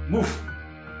 Move!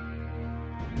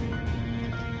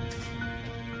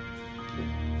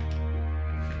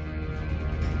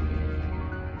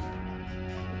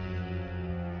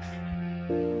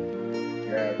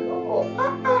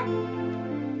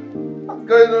 What's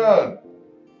going on?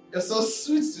 You're so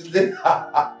sweet today. I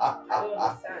don't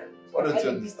understand. What don't you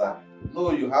understand?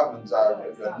 No, you haven't.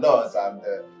 You're not.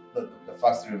 The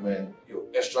fact remains, you're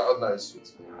extraordinary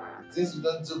sweet. Things you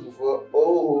don't do before.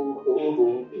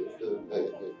 Oh.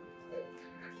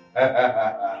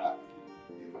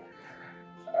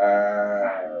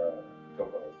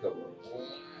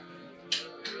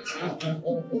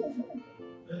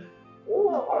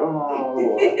 Come on.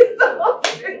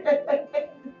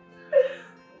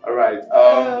 All right.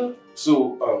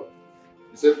 So,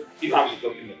 you said you have the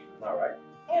document now, right?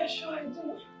 Yeah, sure, I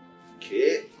do.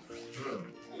 Okay.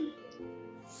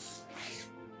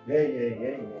 Yeah.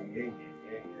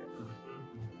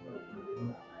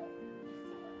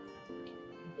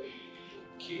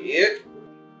 Okay.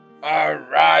 All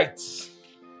right.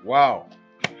 Wow.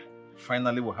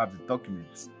 Finally, we'll have the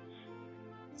documents.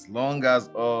 As long as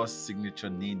all signature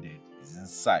needed is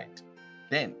inside,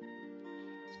 then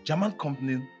the German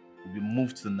company will be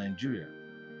moved to Nigeria.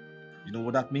 You know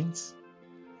what that means?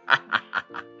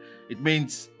 It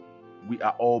means we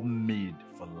are all made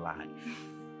for life.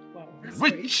 Wow,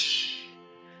 Rich,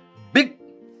 big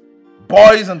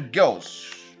boys and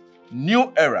girls,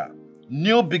 new era,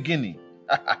 new beginning.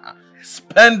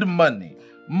 Spend money,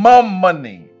 more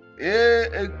money.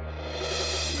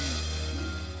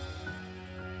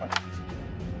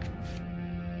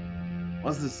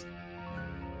 What's this?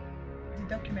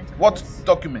 document. What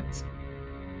document?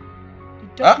 The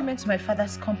document to my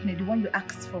father's company, the one you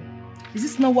asked for. Is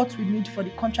this not what we need for the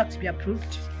contract to be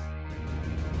approved?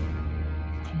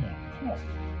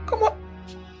 Come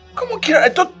on, Kira.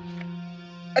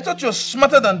 I thought you're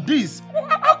smarter than this.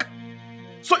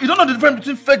 So you don't know the difference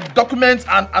between fake documents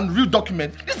and real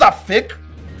documents? These are fake.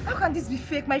 How can this be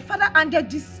fake? My father handed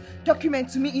this document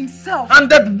to me himself.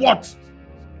 Handed what?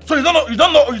 So you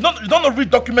don't know real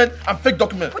document and fake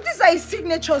document. But these are his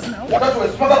signatures now. What else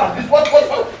was smarter than this?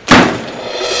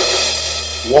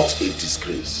 What a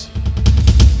disgrace.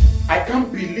 I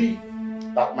can't believe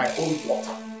that my own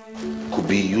daughter could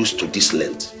be used to this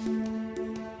length.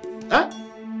 Huh?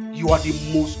 You are the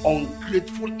most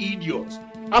ungrateful idiot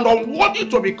and unworthy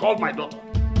to be called my daughter.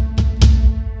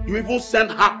 You even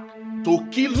sent her to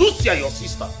kill Lucia, your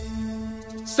sister.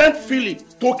 Sent Philip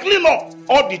to clean up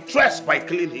all the trash by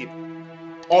killing him.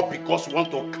 All because you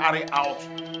want to carry out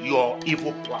your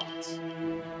evil plans.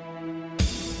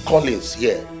 Collins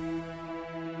here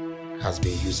has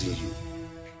been using you.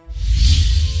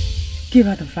 Give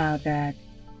her the file, Dad.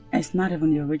 It's not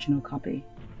even the original copy.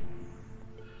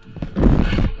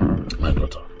 My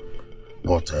daughter,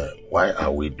 but why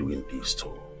are we doing this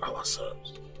to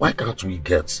ourselves? Why can't we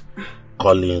get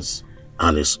Collins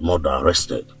and his mother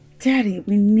arrested? Daddy,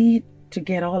 we need to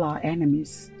get all our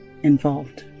enemies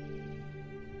involved.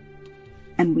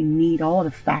 And we need all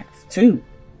the facts too.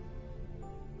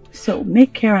 So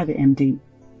make Kara the MD.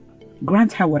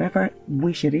 Grant her whatever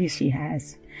wish it is she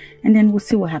has. And then we'll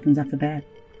see what happens after that.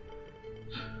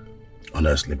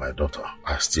 Honestly, my daughter,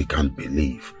 I still can't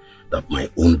believe that my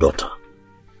own daughter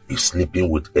is sleeping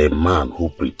with a man who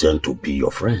pretends to be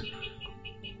your friend.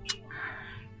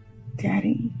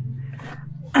 Daddy,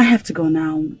 I have to go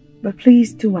now, but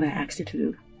please do what I asked you to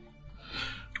do.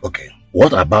 Okay,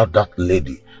 what about that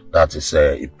lady that is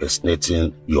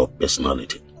impersonating your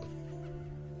personality?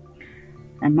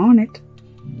 I'm on it.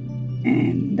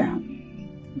 And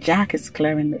Jack is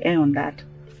clearing the air on that.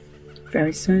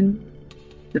 Very soon,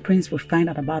 the prince will find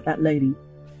out about that lady.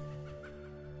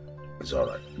 It's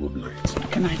alright. Good night.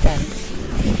 Good night, Daddy.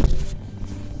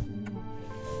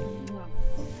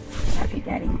 Happy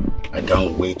Daddy. I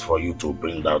can't wait for you to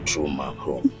bring that true man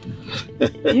home.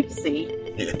 You see.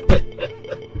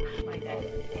 My Daddy.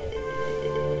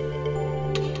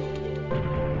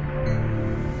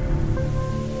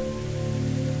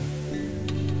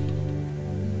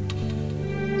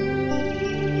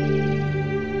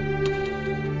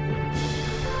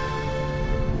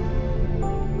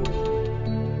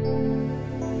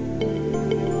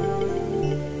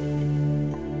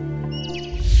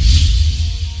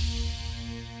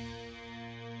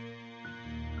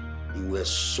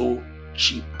 So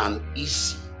cheap and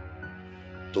easy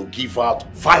to give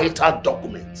out vital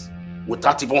documents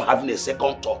without even having a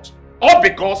second thought, all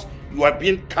because you are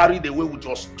being carried away with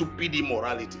your stupid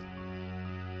immorality.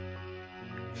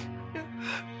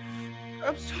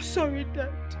 I'm so sorry, Dad.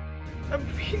 I'm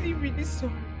really, really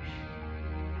sorry.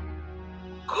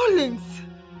 Collins!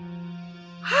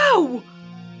 How?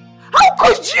 How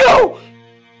could you?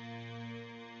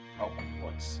 How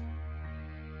what?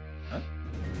 Huh?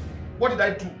 What did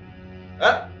I do?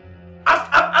 Huh?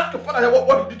 Ask your father here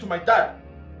what he did to my dad.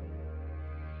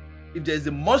 If there is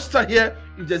a monster here,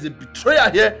 if there's a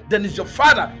betrayer here, then it's your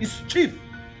father, it's Chief.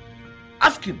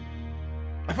 Ask him.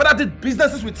 My father did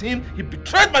businesses with him, he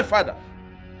betrayed my father.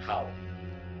 How?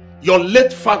 Your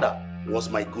late father was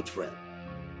my good friend.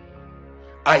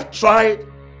 I tried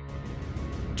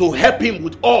to help him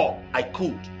with all I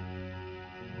could.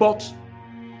 But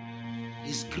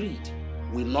his greed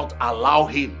will not allow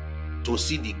him to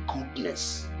see the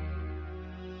goodness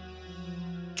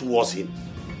towards him.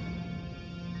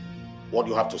 What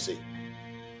do you have to say?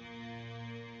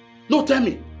 No, tell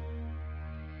me.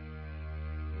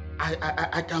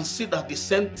 I can see that the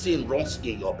same thing runs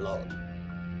in your blood.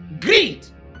 Greed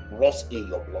runs in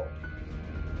your blood.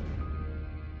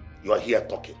 You are here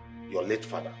talking, your late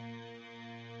father.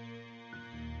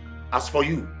 As for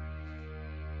you,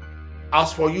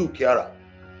 Kiara,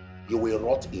 you will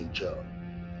rot in jail.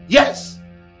 Yes,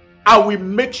 I will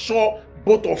make sure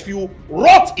both of you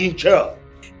rot in jail.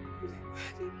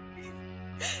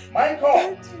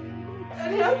 Michael!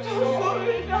 Daddy, I'm so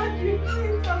sorry, Daddy.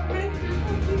 Please, I'm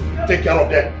begging you. Take care of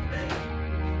them.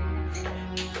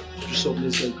 Dress up,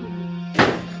 let's get going.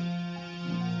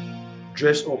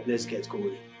 Dress up, let's get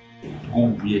going. Go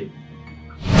where?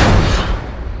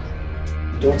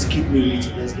 Don't keep me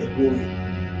waiting, let's get going.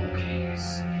 Okay.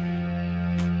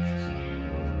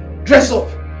 Dress up!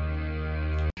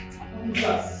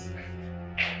 Yes.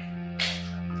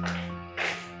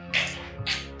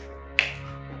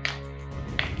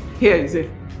 Here is it.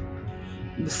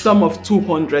 The sum of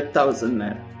 200,000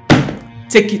 naira.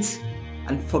 Take it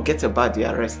and forget about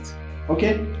the arrest.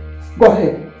 Okay? Go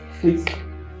ahead, please.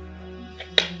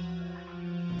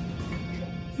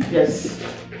 Yes.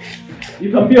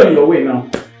 You can be on your way now.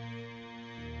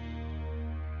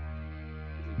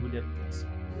 Good evidence.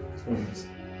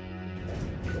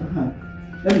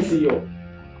 Let me see you.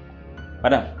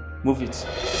 Madam, move it.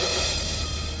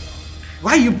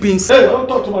 Why are you being so... Hey, don't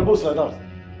talk to my boss like that.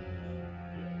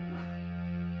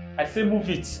 I say move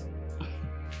it.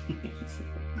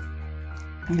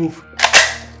 Move.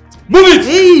 Move it!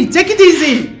 Hey, take it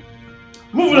easy.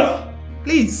 Move now.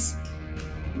 Please.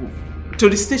 Move. To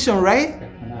the station, right?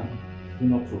 Madam, do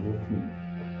not provoke me.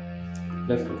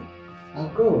 Let's go. I'll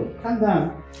go. Calm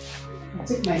down. I'll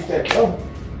take my step. Oh.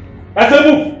 I said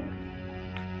move!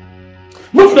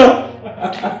 Move now!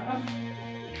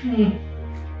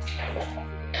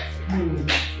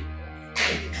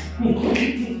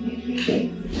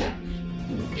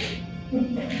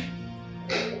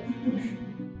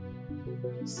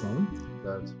 Son,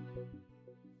 Dad,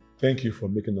 thank you for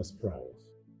making us proud.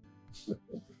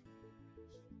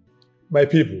 My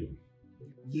people,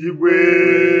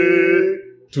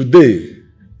 today,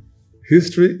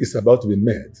 history is about to be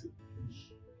made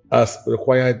as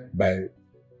required by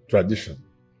tradition.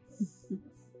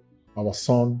 Our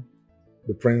son,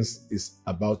 the prince, is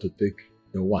about to take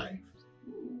a wife.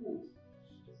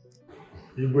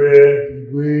 I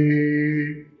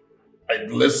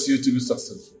bless you to be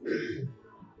successful.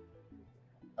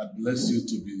 I bless you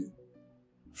to be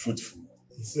fruitful.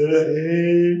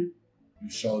 You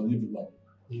shall live long.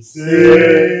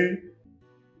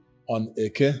 On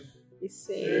Eke,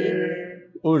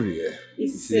 Orie,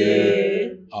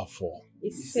 Afo,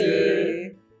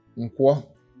 Nkwo,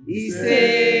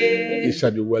 it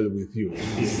shall be well with you.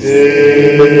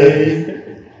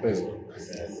 Let's go.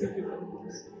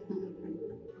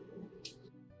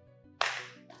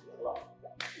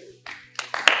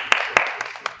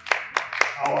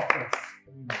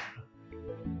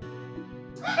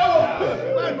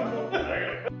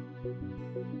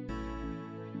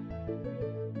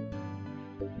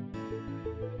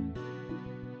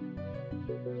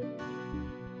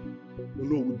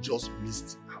 Olo just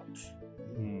missed out.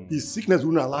 His sickness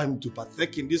wouldn't allow him to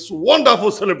partake in this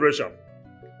wonderful celebration.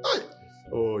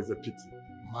 Oh, it's a pity.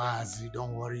 Mazi,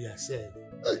 don't worry yourself.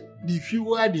 The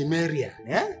fewer the merrier,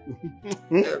 eh?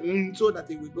 So that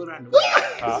he will go around.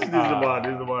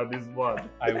 This man.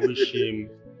 I wish him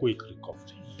quick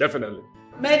recovery. Definitely.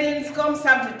 Maidens, come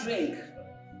serve the drink.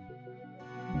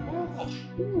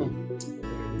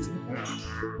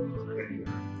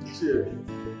 Cheers.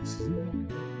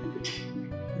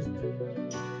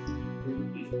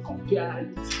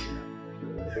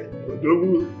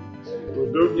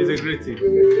 It's a great thing.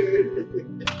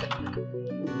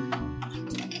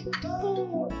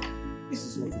 This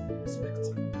is what we expect.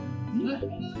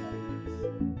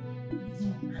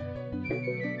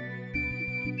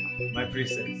 My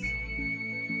princess.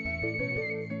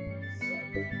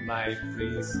 My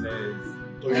princess.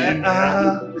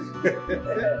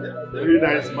 Very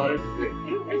nice, man.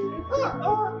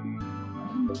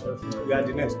 We are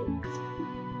the next one.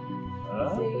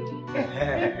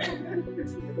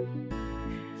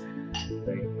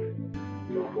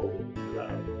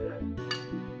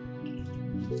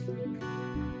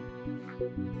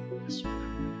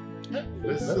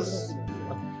 This is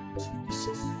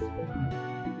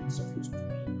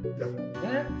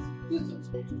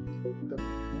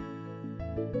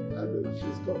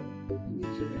she's gone.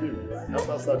 That's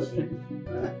outside the people.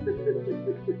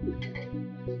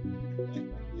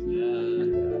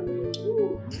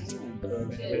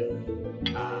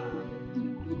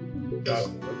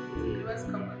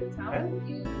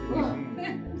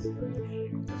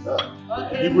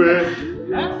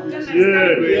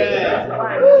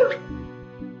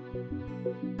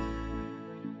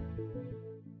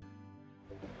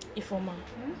 Ifoma,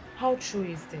 how true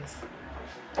is this?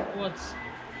 What?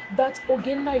 That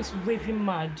Ogenda is raving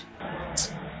mad.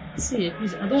 See,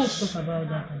 please, I don't want to talk about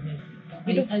that again.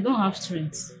 I don't have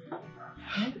strength.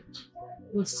 Eh?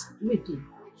 But wait,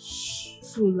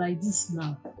 so like this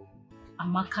now,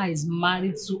 Amaka is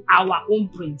married to our own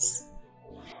prince.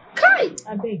 Kai!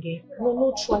 I beg you.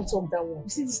 No, try talk that one. You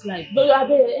see this life? No, I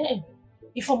beg.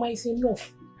 Ifoma is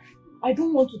enough. I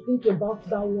don't want to think about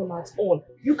that one at all.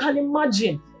 You can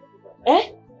imagine.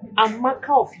 Amaka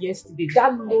of yesterday,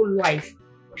 that low life.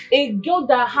 A girl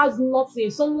that has nothing,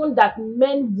 someone that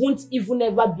men won't even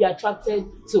ever be attracted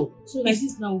to. So like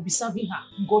this now will be serving her.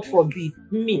 God forbid.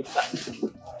 Me.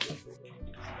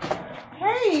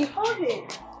 Hey, hold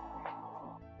it.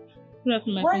 Good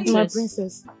afternoon, Why my princess.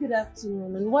 princess? Good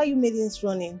afternoon. And why are you maidens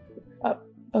running?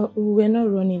 We're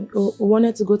not running. We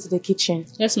wanted to go to the kitchen.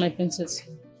 Yes, my princess.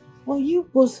 Well, you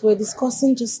both were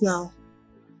discussing just now.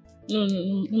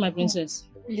 No, my princess.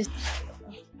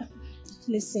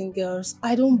 Listen, girls,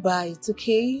 I don't bite,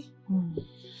 okay?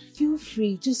 Feel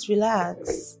free, just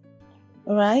relax.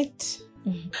 Alright?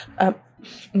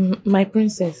 My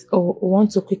princess, we want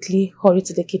to quickly hurry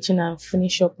to the kitchen and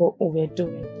finish up what we're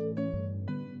doing.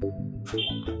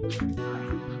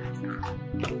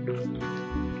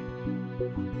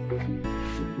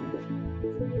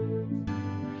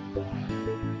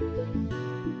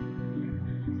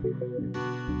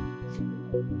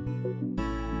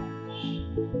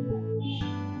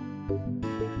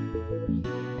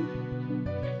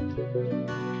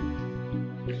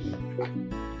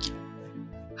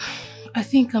 I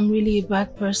think I'm really a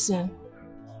bad person.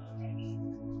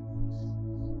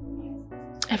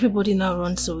 Everybody now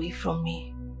runs away from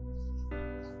me.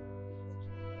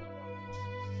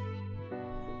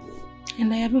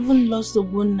 And I have even lost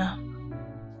Obunna.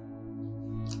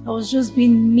 I was just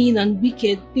being mean and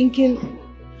wicked, thinking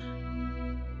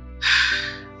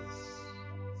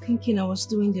I was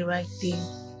doing the right thing.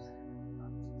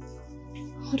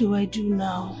 What do I do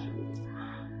now?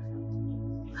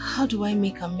 How do I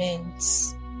make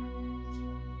amends?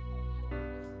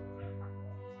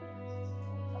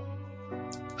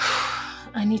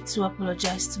 I need to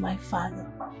apologize to my father.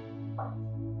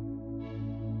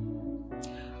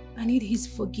 I need his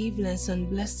forgiveness and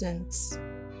blessings.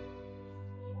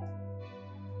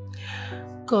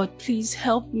 God, please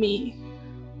help me.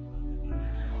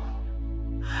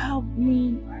 Help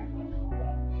me.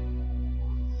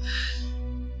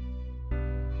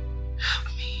 Help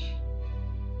me.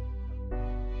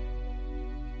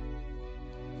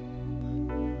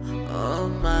 Oh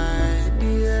my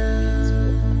dear,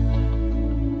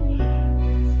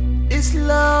 it's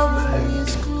love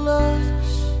is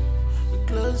close,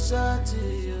 closer to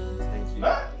you.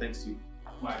 Thanks you.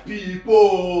 My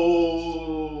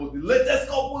people, the latest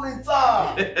couple in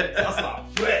town. That's not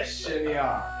fresh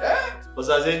anyhow. What's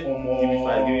that say? Give me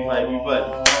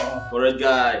five. Correct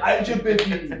guy. IJ baby.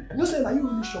 You say now you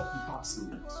really shocked me past.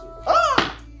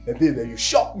 Baby, you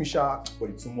shocked me, Sha. But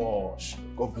it's too much.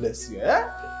 God bless you, eh?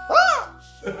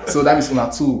 So that means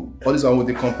una two. All this one with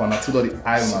the compound, I two the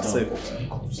eye myself.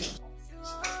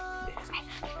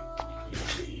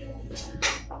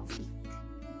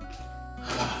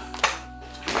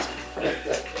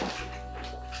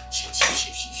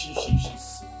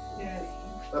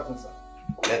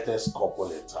 Latest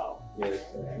couple in town.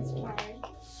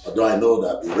 Although I know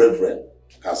that the Reverend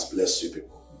has blessed you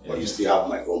people, but you still have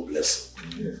my own blessing.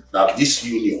 That this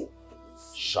union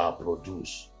shall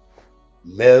produce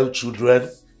male children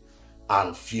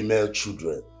and female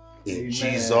children in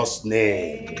Jesus'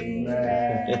 name.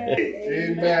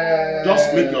 Amen.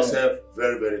 Just make yourself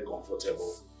very, very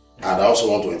comfortable. And I also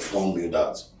want to inform you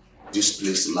that this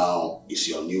place now is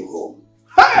your new home.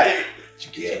 Hey!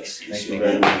 Yes, it's your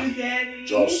new home.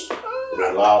 Just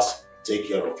relax, take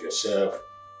care of yourself.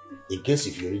 In case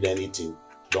if you need anything,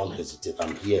 don't hesitate.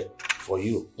 I'm here for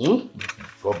you.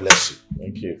 God bless you.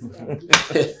 Thank you. Thank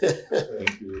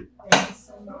you.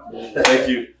 Thank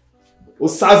you.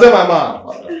 Usaze, my man.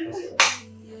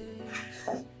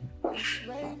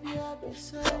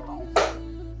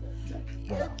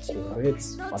 Wait,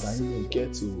 Father, you will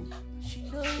get to.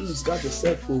 Please got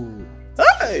yourself.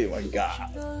 Hey, my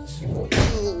God.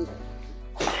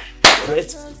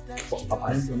 Wait, Papa,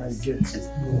 I'm gonna get to.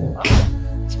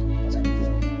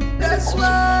 That's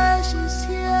why she's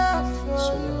here for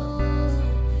you.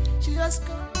 She just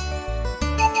come.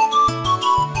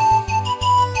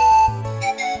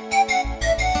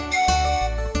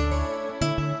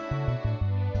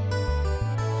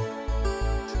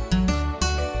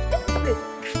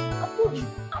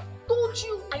 I told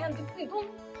you I am the queen.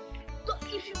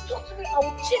 If you talk to me, I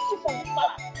will chase you from the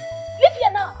palace. Leave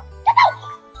here now. Get out!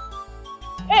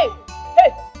 Hey,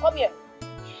 come here.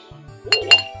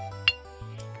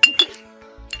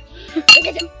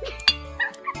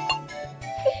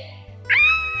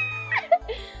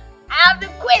 I am the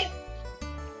queen.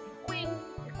 The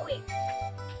queen.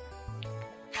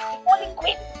 The only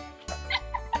queen.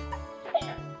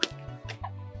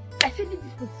 I said leave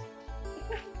this place.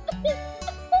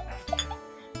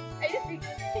 Are you sick?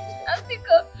 I'm sick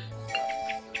of.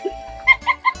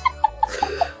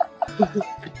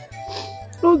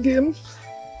 Oge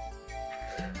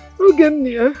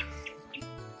near.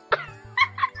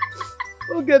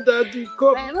 Oge daddy,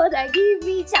 come. My mother give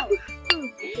me chow.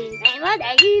 My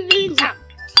mother give me chow.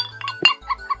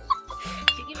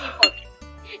 She give me fork.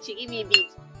 She give me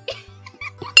beat.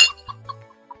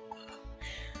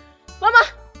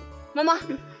 Mama,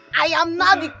 I am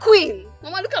now the queen.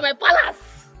 Mama, look at my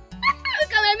palace.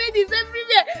 Look at my ladies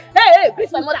everywhere. Hey,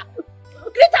 greet my mother.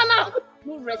 Greet her now.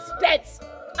 No respect.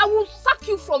 I will sack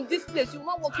you from this place. You will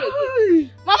not walk here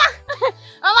again.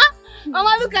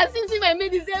 Mama, look at see my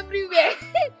ladies everywhere.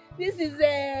 This is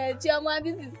Chioma.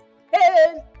 This is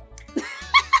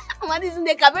Mama, this is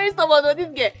Neka. Very stubborn on this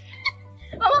girl.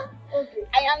 Mama, okay.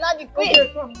 I am not the queen.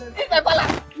 Okay, come, this is my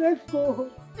palace. Let's go.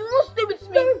 You must stay with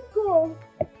me. Let's go.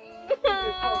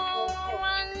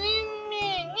 Leave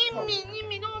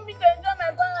me. Don't want me to enjoy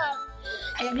my palace.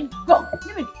 I am in. Go.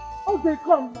 Give me. Okay,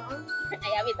 come, man. I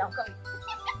am it. I'm coming.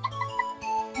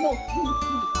 No, give me.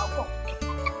 I'll come.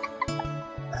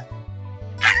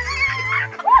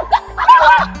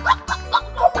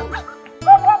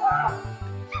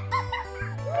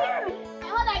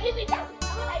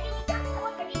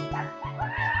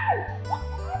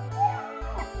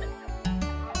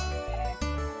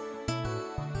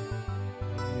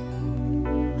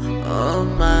 Oh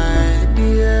my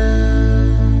dear,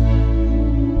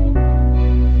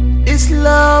 this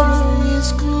love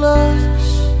is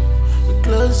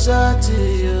closer to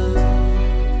you.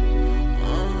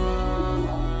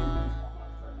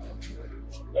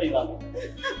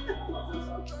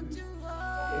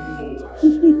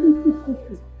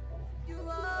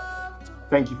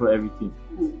 Thank you for everything.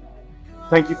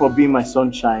 Thank you for being my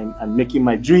sunshine and making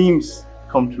my dreams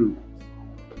come true.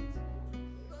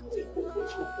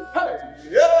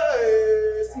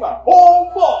 Yes, my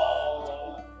home boy.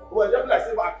 Well, just like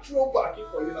say my true back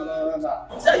for you. No.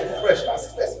 Say you fresh,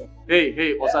 that's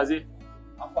Hey, Osaze.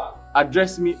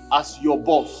 Address me as your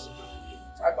boss.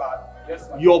 My bad. Yes,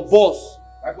 your boss.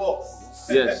 My boss.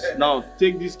 Yes. Now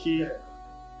take this key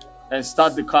and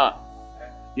start the car.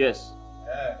 Yes.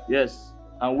 Yes.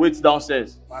 And wait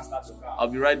downstairs. I'll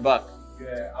be right back.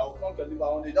 Yeah, I'll come to live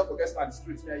on. Just forget start the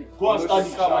streets. Go and start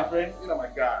the car, my friend. You know my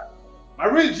God. My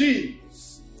real G.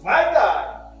 My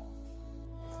God.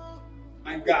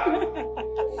 My God.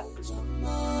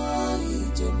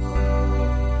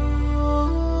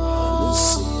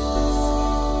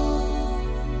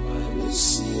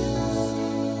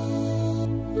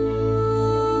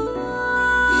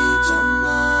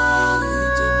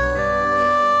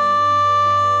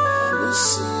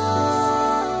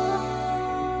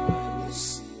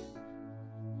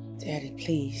 Daddy,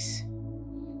 please.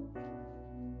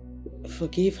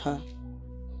 Forgive her.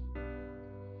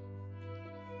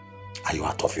 Are you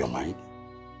out of your mind?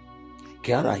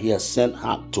 Kiara here sent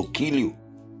her to kill you.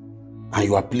 And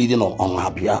you are pleading on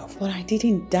her behalf. But I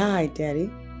didn't die, Daddy.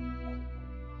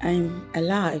 I'm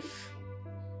alive.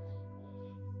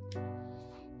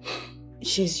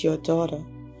 She's your daughter.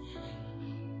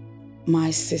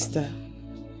 My sister.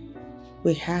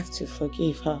 We have to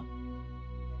forgive her.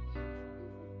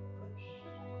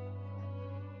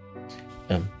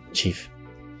 Chief,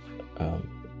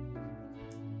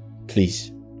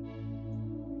 please,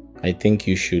 I think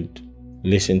you should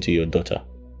listen to your daughter.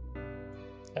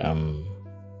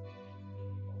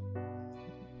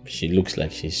 She looks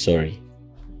like she's sorry.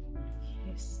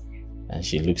 Yes. And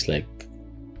she looks like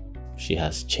she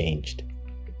has changed.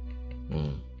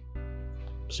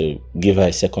 So give her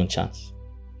a second chance.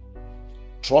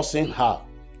 Trusting her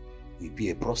will be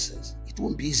a process. It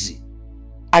won't be easy.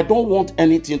 I don't want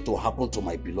anything to happen to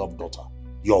my beloved daughter,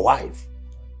 your wife.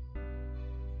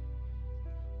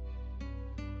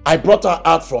 I brought her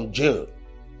out from jail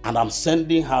and I'm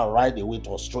sending her right away to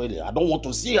Australia. I don't want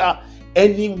to see her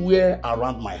anywhere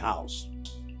around my house.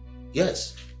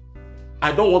 Yes,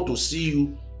 I don't want to see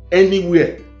you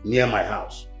anywhere near my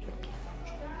house.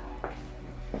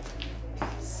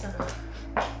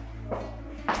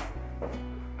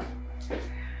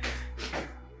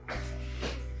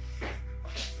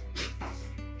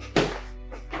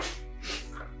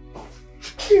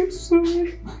 I'm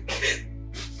sorry.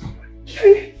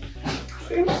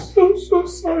 I'm so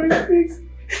sorry. Please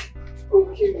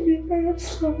forgive me. I am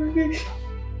sorry.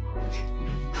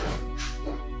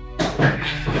 I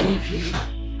forgive you.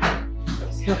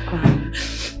 Stop crying.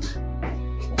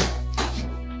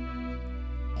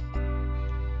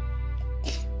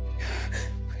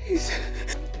 Please.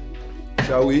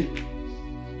 Shall we?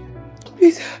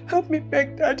 Please help me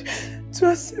beg Dad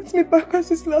to accept me back as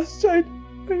his last child.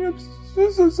 I am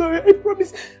so sorry. I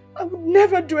promise I will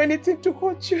never do anything to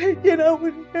hurt you again. I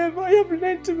will never. I have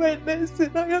learned my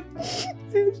lesson. I am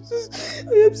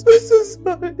so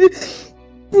sorry.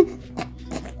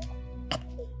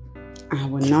 I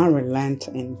will not relent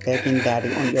in begging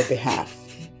Daddy on your behalf.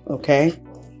 Okay?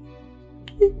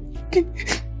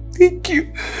 Thank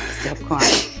you. Stop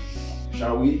crying.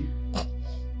 Shall we?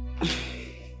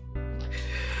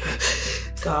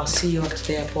 I'll see you at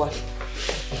the airport.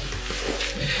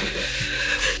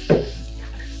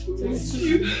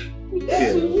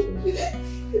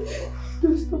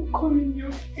 Don't stop calling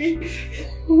your name.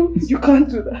 You can't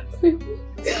do that.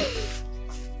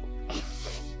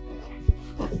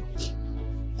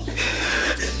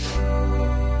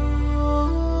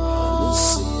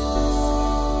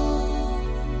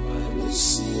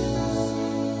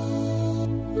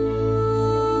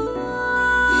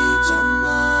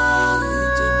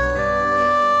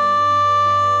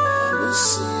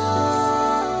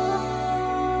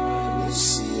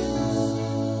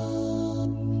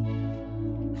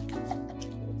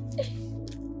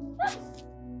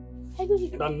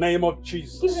 In the name of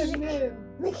Jesus. The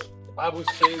Bible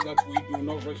says that we do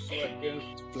not wrestle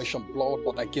against flesh and blood,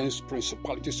 but against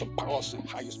principalities and powers in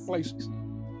highest places.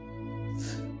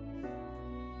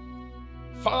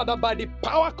 Father, by the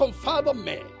power conferred on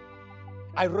me,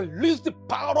 I release the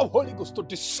power of Holy Ghost to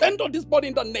descend on this body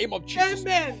in the name of Jesus.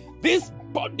 Amen. This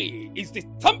body is the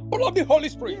temple of the Holy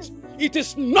Spirit. Yes. It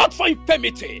is not for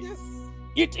infirmity. Yes.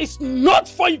 It is not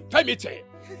for infirmity.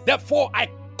 Therefore, I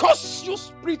curse you,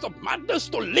 spirit of madness,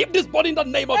 to leave this body in the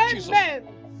name of Jesus.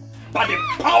 By the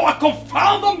power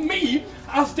conferred on me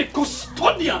as the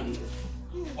custodian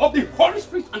of the Holy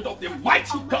Spirit and of the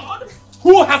mighty God,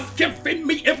 who has given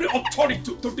me every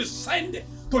authority to descend,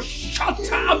 to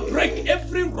shatter and break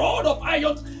every rod of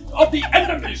iron of the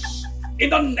enemies. In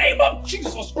the name of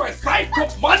Jesus Christ, I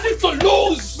command it to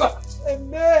lose.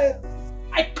 Amen.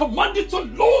 I command it to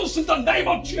lose in the name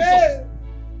of Jesus. Amen.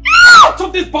 Out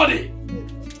of this body.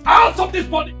 Out of this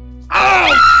body!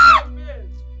 Out!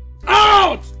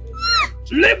 Out!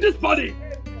 Leave this body!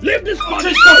 Leave this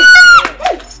body!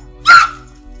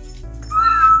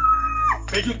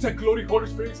 May you take glory, Holy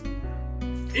Spirit.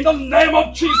 In the name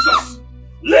of Jesus,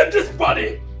 leave this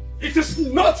body! It is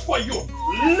not for you!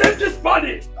 Leave this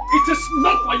body! It is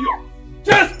not for you!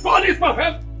 This body is my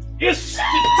health! It's the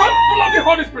temple of the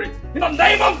Holy Spirit! In the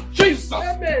name of Jesus!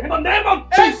 Amen. In the name of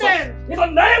Jesus! Amen. In the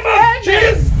name of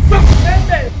Jesus!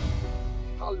 Amen.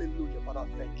 Hallelujah, Father,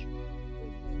 thank you.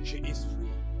 She is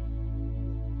free.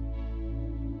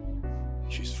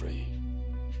 She's free.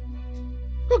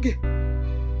 Okay.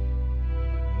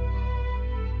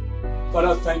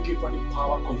 Father, thank you for the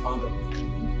power confounded.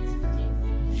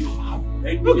 You have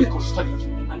made me the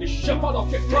custodian and the shepherd of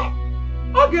the flock.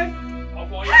 Okay.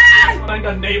 Of all your Father, in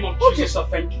the name of Jesus, I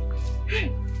thank you.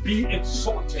 Be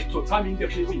exalted to time in the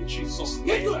place in Jesus'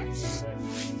 name.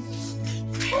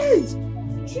 Hey!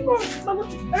 Mama,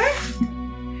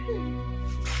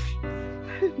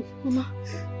 Mama.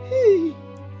 Hey.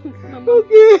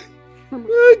 Okay.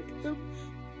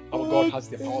 Our God has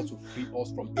the power to free us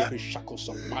from every shackles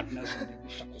of madness and every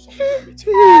shackles of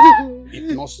infirmity.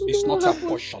 It's not a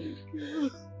portion.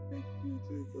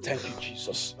 Thank you,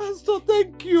 Jesus. Pastor,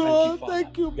 thank you.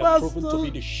 Thank you, Pastor. You are proven to be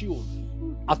the shield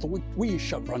after which we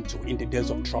shall run to in the days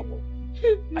of trouble.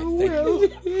 I thank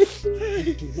you.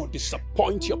 You do not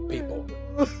disappoint your people.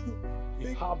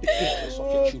 You have the interest of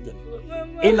your children.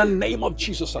 Mama. In the name of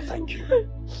Jesus, I thank you.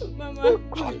 Mama.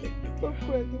 Hallelujah. Don't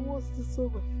cry. The worst is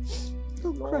over.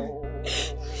 Don't cry.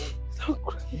 Don't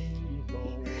cry.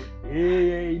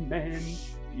 Amen.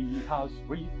 He has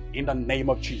free. In the name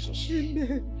of Jesus.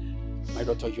 Amen. My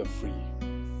daughter, you're free.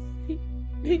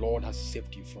 The Lord has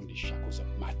saved you from the shackles of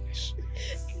madness.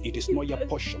 It is not your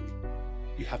portion.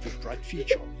 You have a bright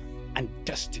future and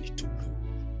destiny to rule.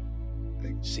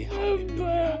 Say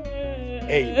hallelujah.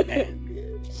 Amen.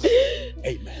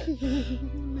 Amen.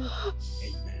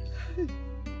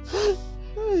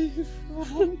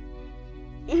 Amen.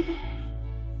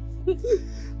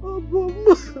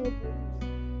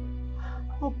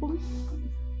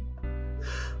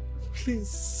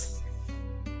 Please.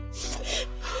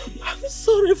 I'm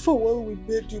sorry for what we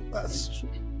made you pass through.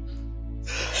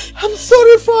 I'm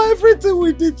sorry for everything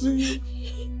we did to you.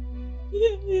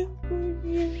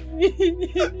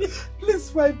 Please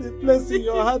find a place in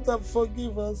your heart and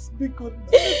forgive us. Be good.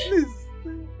 Please.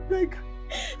 Beg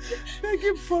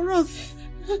him for us.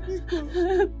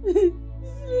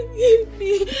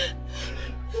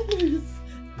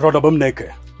 Brother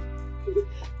Bumneke,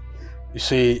 you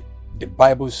see, the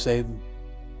Bible said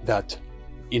that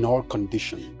in all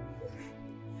conditions,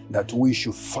 that we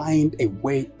should find a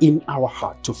way in our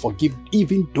heart to forgive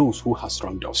even those who has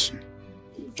wronged us.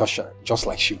 Just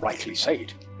like she rightly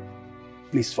said,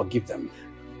 please forgive them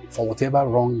for whatever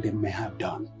wrong they may have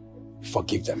done.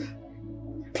 Forgive them,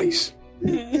 please.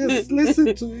 Yes,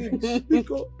 listen to him.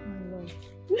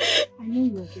 I know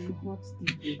you have been hurt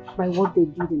by what they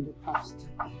did in the past.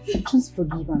 Just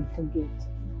forgive and forget.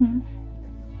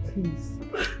 Please.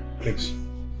 Please.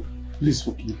 Please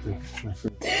forgive them, my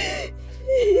friend.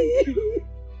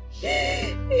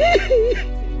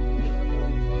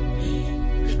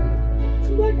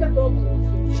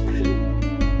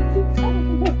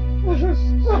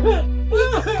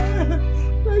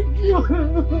 Thank you.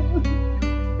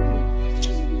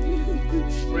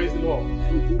 Praise the Lord.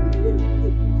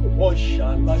 What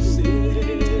shall I say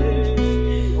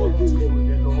unto the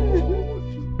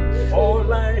Lord?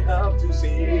 All I have to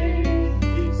say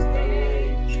is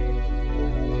thank you.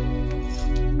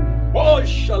 What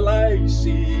shall I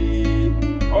say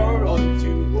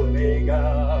unto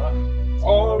Omega?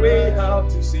 All we have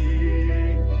to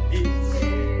say is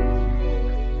thank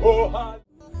you. Oh,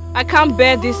 I can't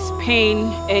bear this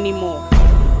pain anymore.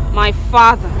 My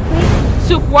father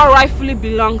took what rightfully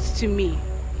belongs to me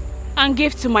and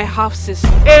gave to my half-sister.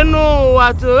 What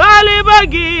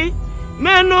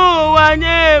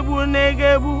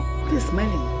is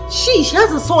Melanie? She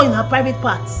has a soul in her private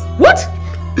parts. What?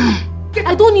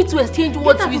 I don't need to exchange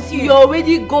words with you. You're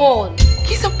already gone.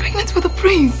 He's pregnant with the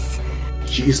prince.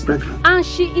 She is pregnant. And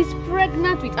she is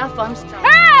pregnant with Afam's child.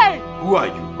 Hey! Who are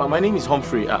you? My name is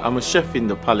Humphrey. I'm a chef in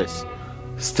the palace.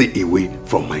 Stay away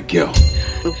from my girl.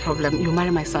 No problem. You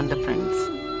marry my son, the prince.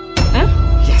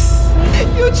 Yes.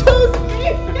 You chose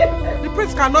me. The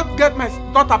prince cannot get my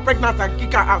daughter pregnant and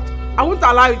kick her out. I won't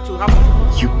allow it to happen.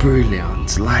 You're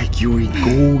brilliant. Like you're a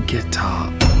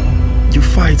go-getter. You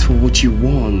fight for what you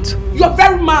want. You're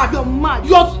very mad. You're mad.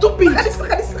 You're stupid. Look at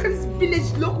this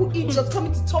village local idiots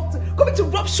coming to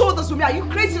rub shoulders with me. Are you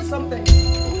crazy or something?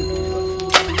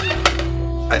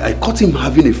 I caught him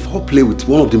having a foreplay with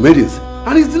one of the maidens,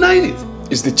 and he's denying it.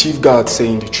 Is the chief guard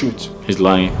saying the truth? He's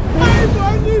lying. Get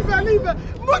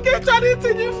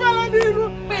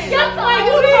my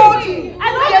cream! I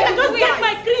don't just get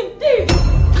my cream, thief!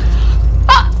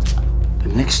 The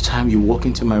next time you walk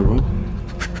into my room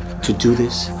to do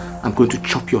this, I'm going to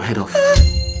chop your head off.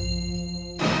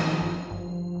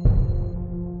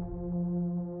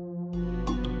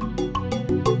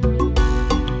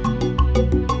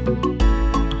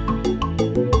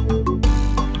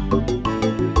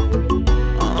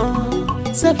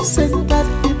 Self-centered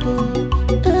people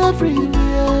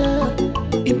everywhere,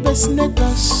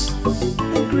 impersonators,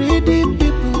 greedy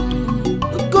people,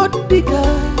 God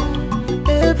digger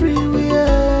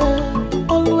everywhere,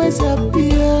 always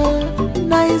appear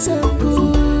nice and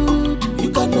good. You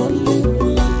can only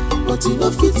plan, but you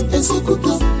know fit execute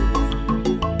them.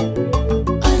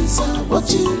 Eyes are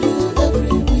watching you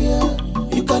everywhere.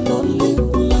 You can only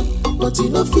plan, but you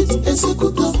know fit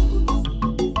execute them.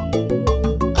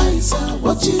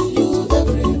 Watching you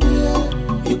everywhere.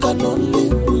 You can only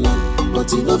plan,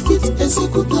 but you know fit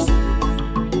execute them.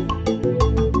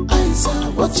 Eyes are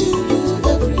watching you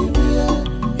everywhere.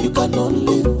 You can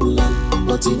only plan,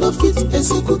 but you know fit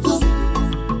execute them.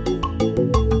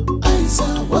 Eyes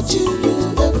are watching you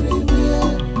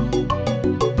everywhere.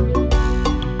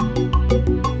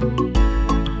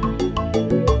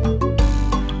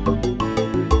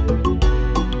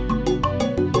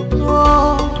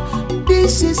 No,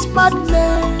 this is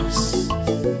madness.